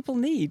lot of people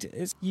need.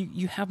 Is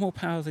you have more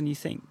power than you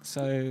think.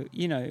 So,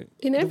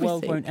 the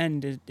world won't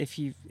end if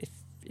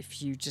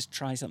you just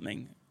try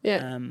something.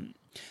 Yeah.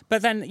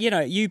 But then,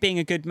 you being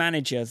a good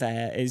manager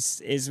there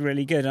is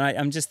really good. And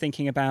I'm just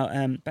thinking about,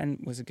 Ben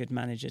was a good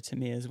manager to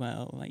me as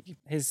well.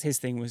 His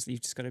thing was,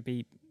 you've just got to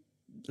be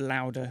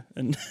more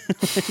and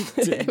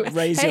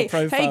raise your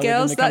profile. Hey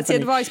girls, that's the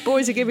advice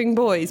boys are giving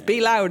boys. Be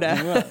louder.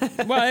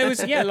 Well, it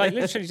was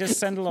literally just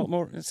send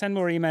more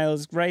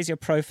emails, raise your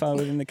profile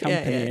within the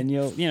company, and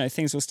you'll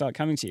things will start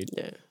coming to you.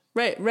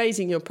 Yeah,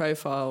 raising your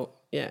profile.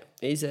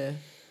 Is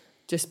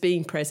just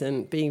being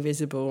present, being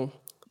visible.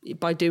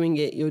 By doing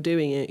it, you're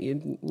doing it. You're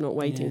not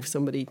waiting for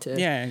somebody to.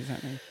 Yeah,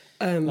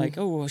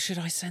 exactly. Should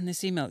I send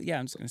this email? Yeah,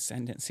 I'm just going to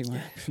send it and see what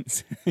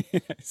happens.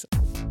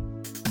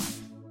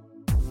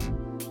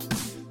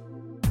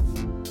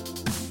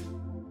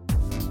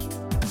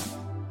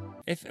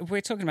 If we're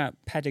talking about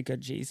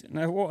pedagogies,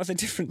 what are the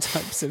different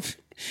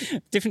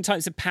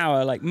types of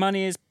power?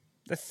 Money is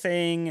the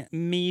thing,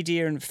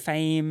 media and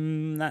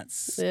fame,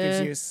 gives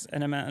you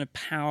an amount of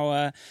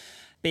power.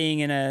 Being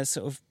in a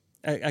sort of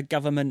a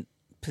government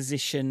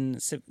position,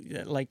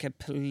 like a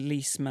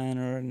policeman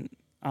or an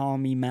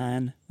army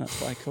man,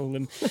 that's what I call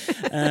them.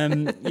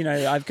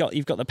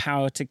 You've got the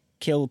power to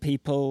kill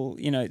people.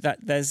 That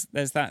there's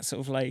that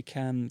sort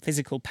of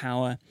physical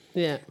power.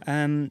 Yeah.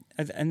 And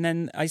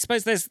then I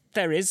suppose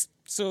there is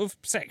sort of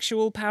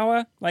sexual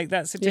power.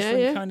 That's a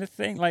different kind of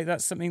thing.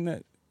 That's something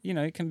that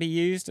can be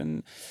used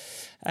and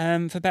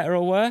for better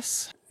or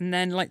worse. And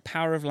then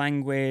power of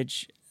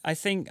language. I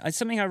think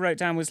something I wrote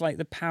down was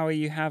the power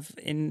you have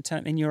in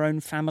your own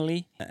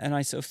family, and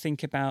I sort of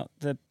think about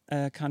the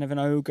kind of an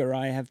ogre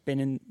I have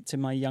been to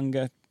my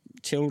younger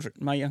children,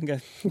 my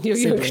younger Your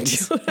younger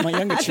siblings, children. my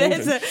younger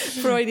children. There's a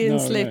Freudian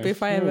slip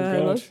if I ever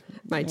heard one.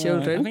 My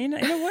children. I mean,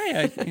 in a way,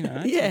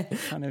 I Yeah. had to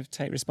kind of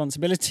take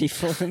responsibility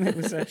for them. It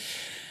was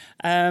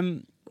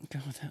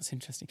God, that's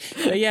interesting.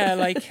 But yeah,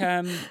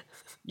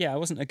 I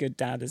wasn't a good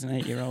dad as an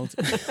 8-year-old.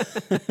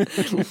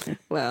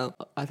 Well,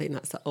 I think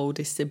that's the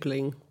oldest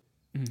sibling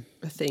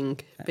thing.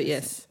 But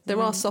yes,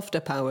 there are softer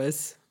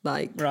powers,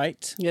 like,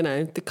 Right.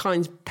 the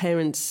kinds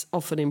parents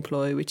often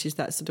employ, which is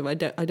that sort of, I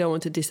don't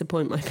want to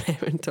disappoint my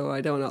parent, or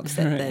I don't want to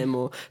upset them,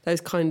 or those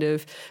kind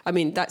of, I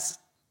mean, that's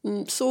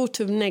sort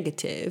of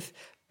negative,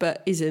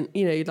 but isn't,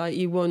 like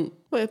you want,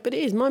 well, but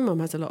it is. My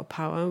mum has a lot of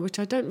power, which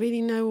I don't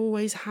really know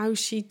always how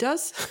she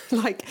does.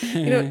 Like,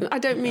 I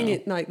don't mean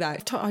it like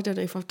that. I don't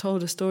know if I've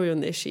told a story on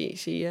this.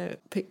 She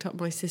picked up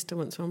my sister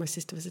once when my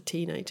sister was a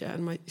teenager,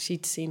 and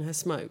she'd seen her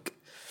smoke.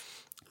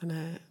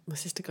 And my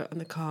sister got in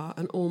the car,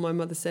 and all my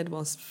mother said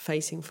whilst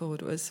facing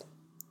forward was,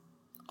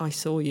 "I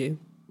saw you."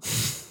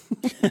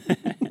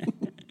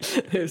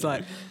 It was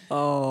like,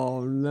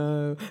 oh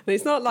no. And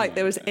it's not like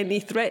there was any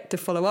threat to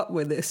follow up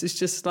with this. It's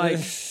just like,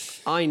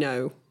 I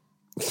know.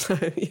 So,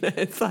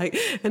 it's like,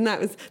 and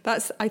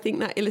that's, I think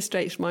that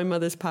illustrates my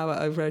mother's power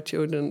over her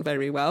children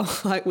very well.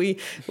 Like we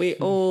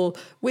all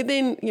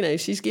within,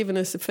 she's given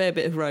us a fair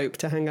bit of rope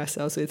to hang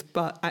ourselves with,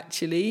 but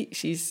actually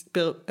she's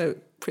built a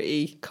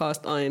pretty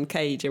cast iron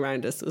cage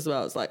around us as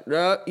well. It's like,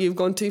 no, you've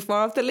gone too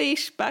far off the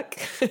leash,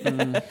 back.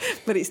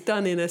 But it's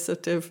done in a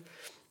sort of,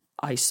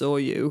 I saw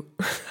you.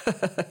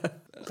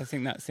 I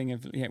think that thing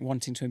of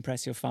wanting to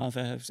impress your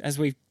father, as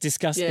we've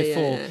discussed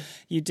before,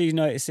 you do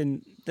notice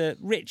in the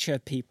richer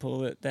people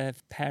that their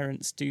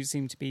parents do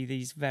seem to be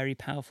these very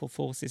powerful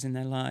forces in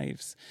their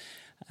lives.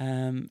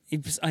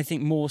 I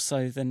think more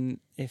so than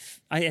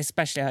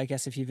especially I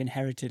guess if you've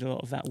inherited a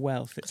lot of that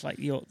wealth, it's like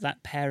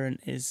that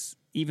parent is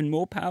even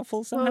more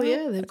powerful somehow. Oh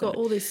yeah, they've got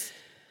all this,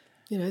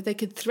 they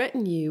could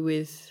threaten you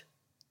with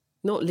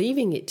not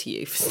leaving it to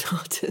you, for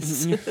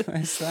starters.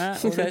 There's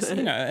that. Or there's,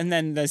 and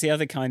then there's the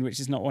other kind, which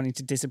is not wanting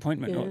to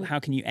disappointment. Yeah. How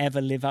can you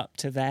ever live up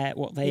to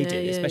what they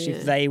did, especially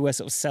if they were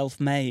sort of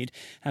self-made?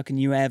 How can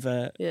you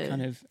ever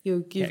kind of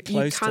get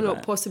close to that? You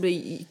cannot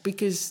possibly,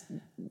 because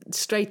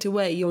straight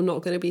away you're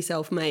not going to be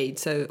self-made,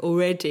 so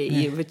already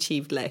you've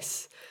achieved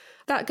less.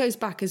 That goes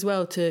back as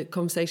well to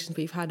conversations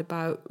we've had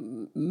about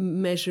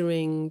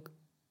measuring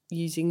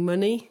using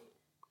money.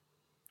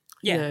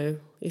 Yeah.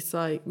 It's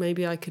like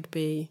maybe I could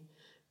be...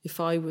 If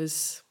I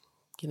was,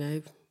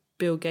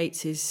 Bill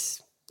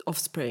Gates's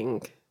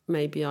offspring,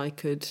 maybe I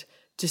could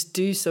just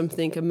do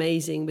something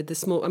amazing with the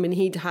small... I mean,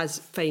 he has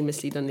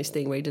famously done this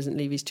thing where he doesn't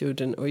leave his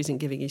children, or isn't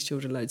giving his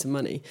children loads of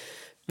money,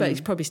 but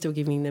he's probably still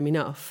giving them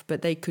enough.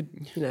 But they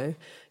could,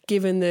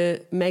 given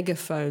the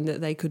megaphone that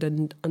they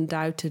could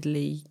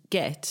undoubtedly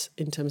get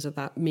in terms of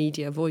that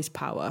media voice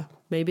power,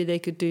 maybe they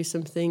could do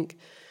something,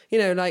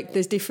 like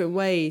there's different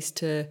ways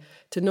to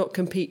not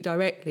compete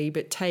directly,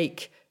 but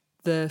take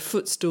the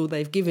footstool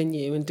they've given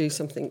you and do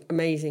something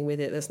amazing with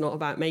it that's not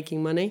about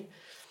making money.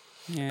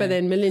 Yeah. But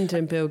then Melinda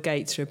and Bill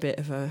Gates are a bit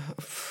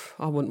of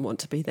I wouldn't want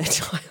to be their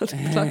child.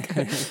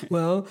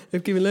 Well,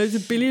 they've given loads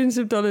of billions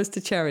of dollars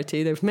to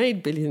charity. They've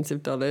made billions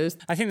of dollars.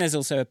 I think there's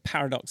also a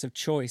paradox of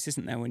choice,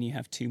 isn't there, when you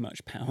have too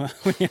much power,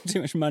 when you have too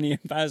much money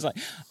and power. It's like,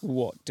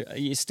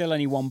 you're still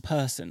only one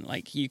person.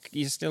 Like, you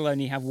still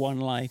only have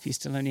one life. You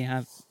still only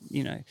have,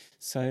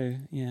 So,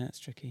 yeah, it's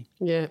tricky.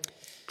 Yeah,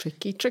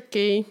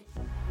 tricky.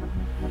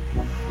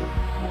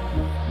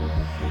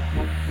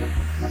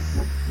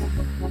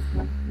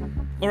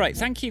 All right,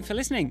 thank you for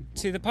listening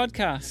to the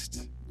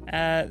podcast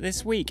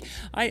this week.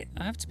 I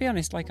have to be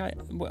honest, we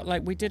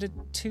did a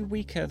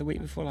 2-weeker the week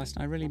before last,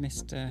 and I really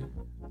missed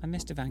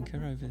Ivanka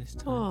over this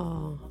time.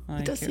 Oh,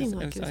 it does seem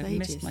like it was I ages.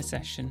 missed my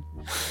session.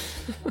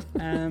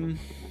 And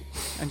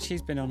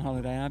she's been on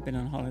holiday, I've been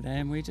on holiday,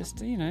 and we just,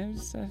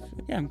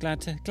 I'm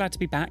glad to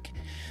be back.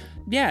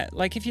 Yeah,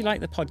 if you like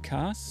the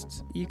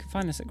podcast, you can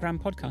find us at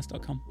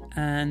grandpodcast.com,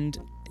 and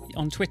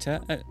on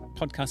Twitter at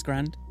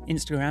podcastgrand,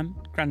 Instagram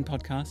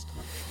grandpodcast,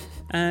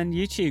 and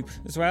YouTube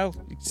as well.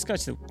 You just go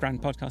to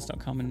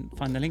grandpodcast.com and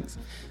find the links.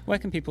 Where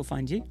can people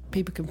find you?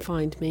 People can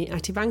find me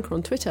at Ivanka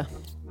on Twitter.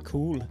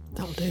 Cool.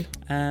 That'll do.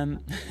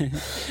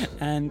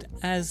 And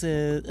as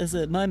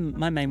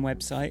my main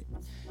website,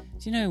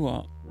 do you know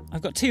what?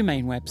 I've got 2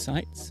 main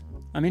websites.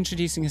 I'm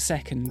introducing a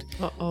second.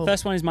 Uh-oh.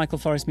 First one is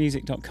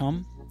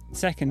michaelforestmusic.com.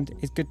 Second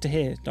is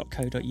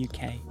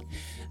goodtohear.co.uk.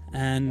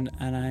 And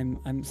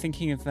I'm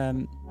thinking of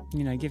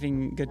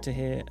giving Good to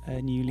Hear a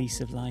new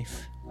lease of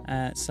life.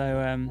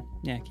 So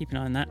keep an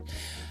eye on that.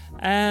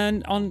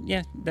 And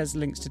there's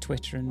links to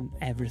Twitter and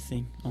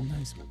everything on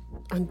those.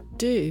 And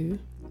do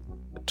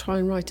try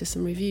and write us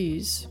some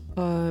reviews.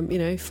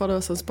 Follow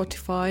us on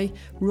Spotify,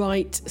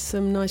 write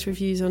some nice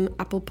reviews on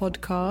Apple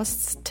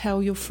Podcasts,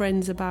 tell your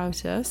friends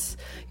about us.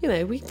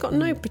 We've got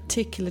no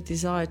particular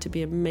desire to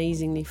be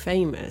amazingly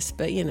famous,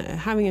 but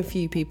having a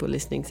few people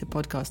listening to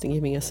podcasting,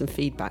 giving us some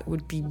feedback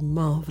would be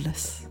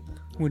marvellous.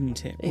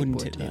 Wouldn't it? It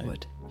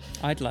would.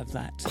 I'd love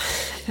that.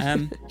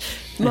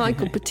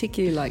 Michael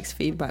particularly likes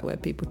feedback where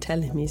people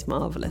tell him he's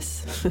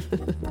marvellous.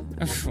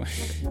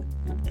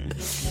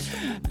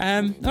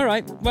 All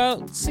right.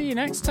 Well, see you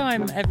next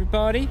time,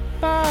 everybody.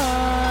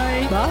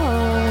 Bye.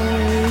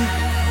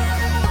 Bye.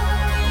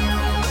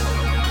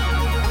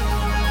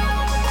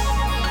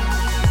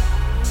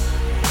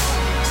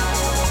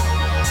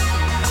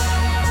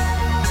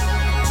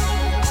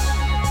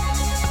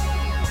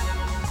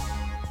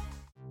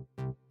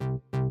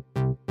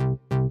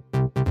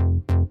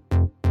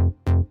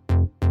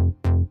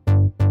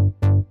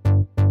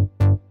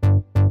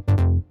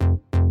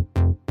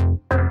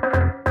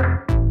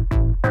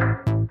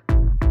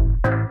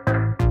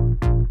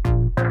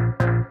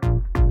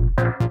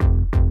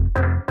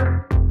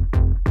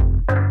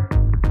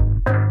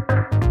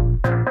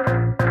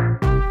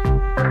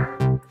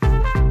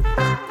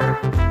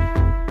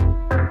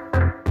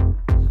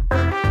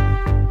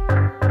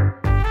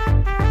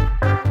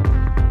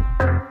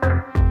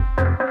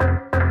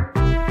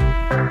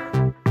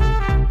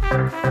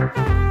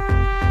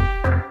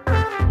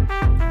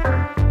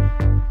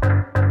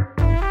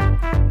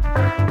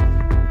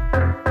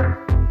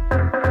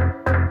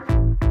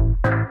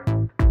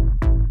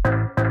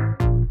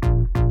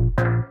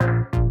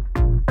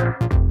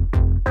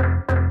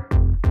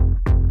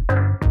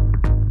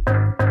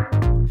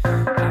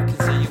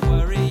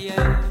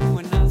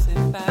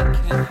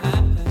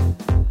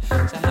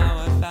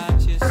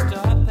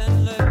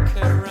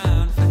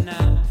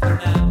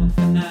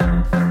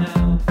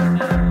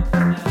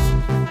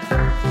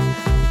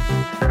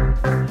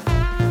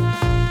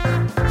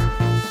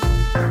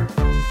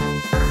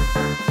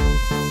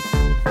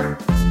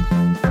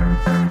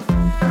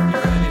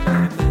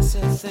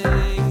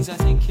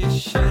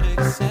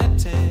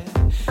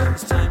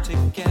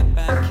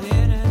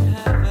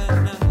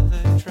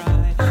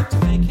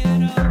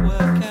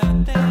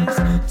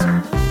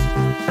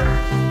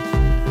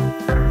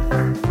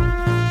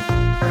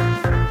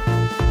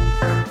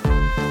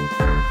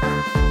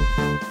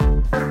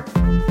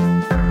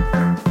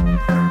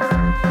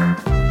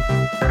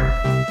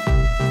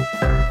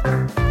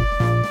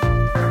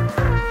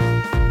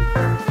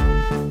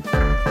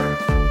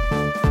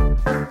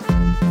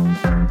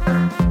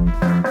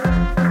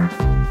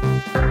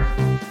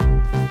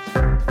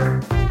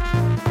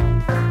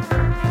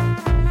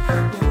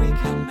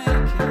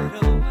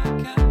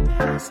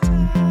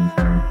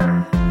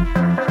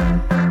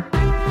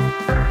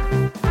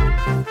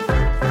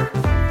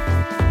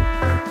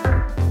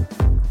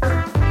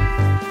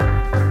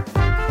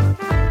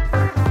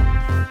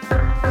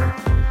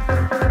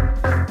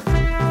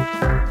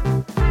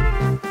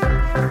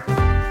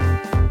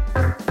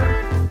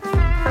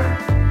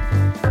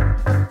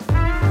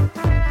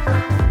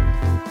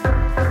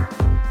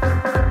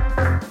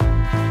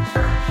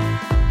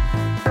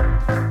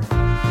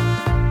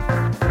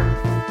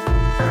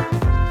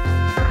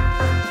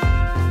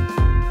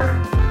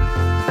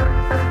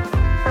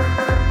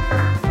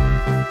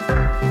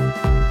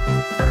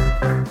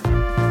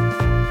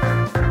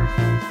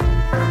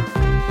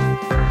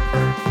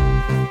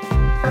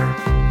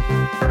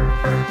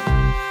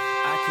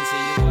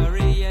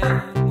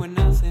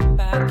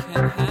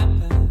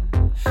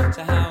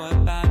 So how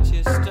about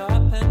you stop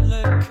and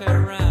look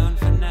around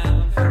for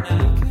now, for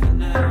now, for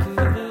now.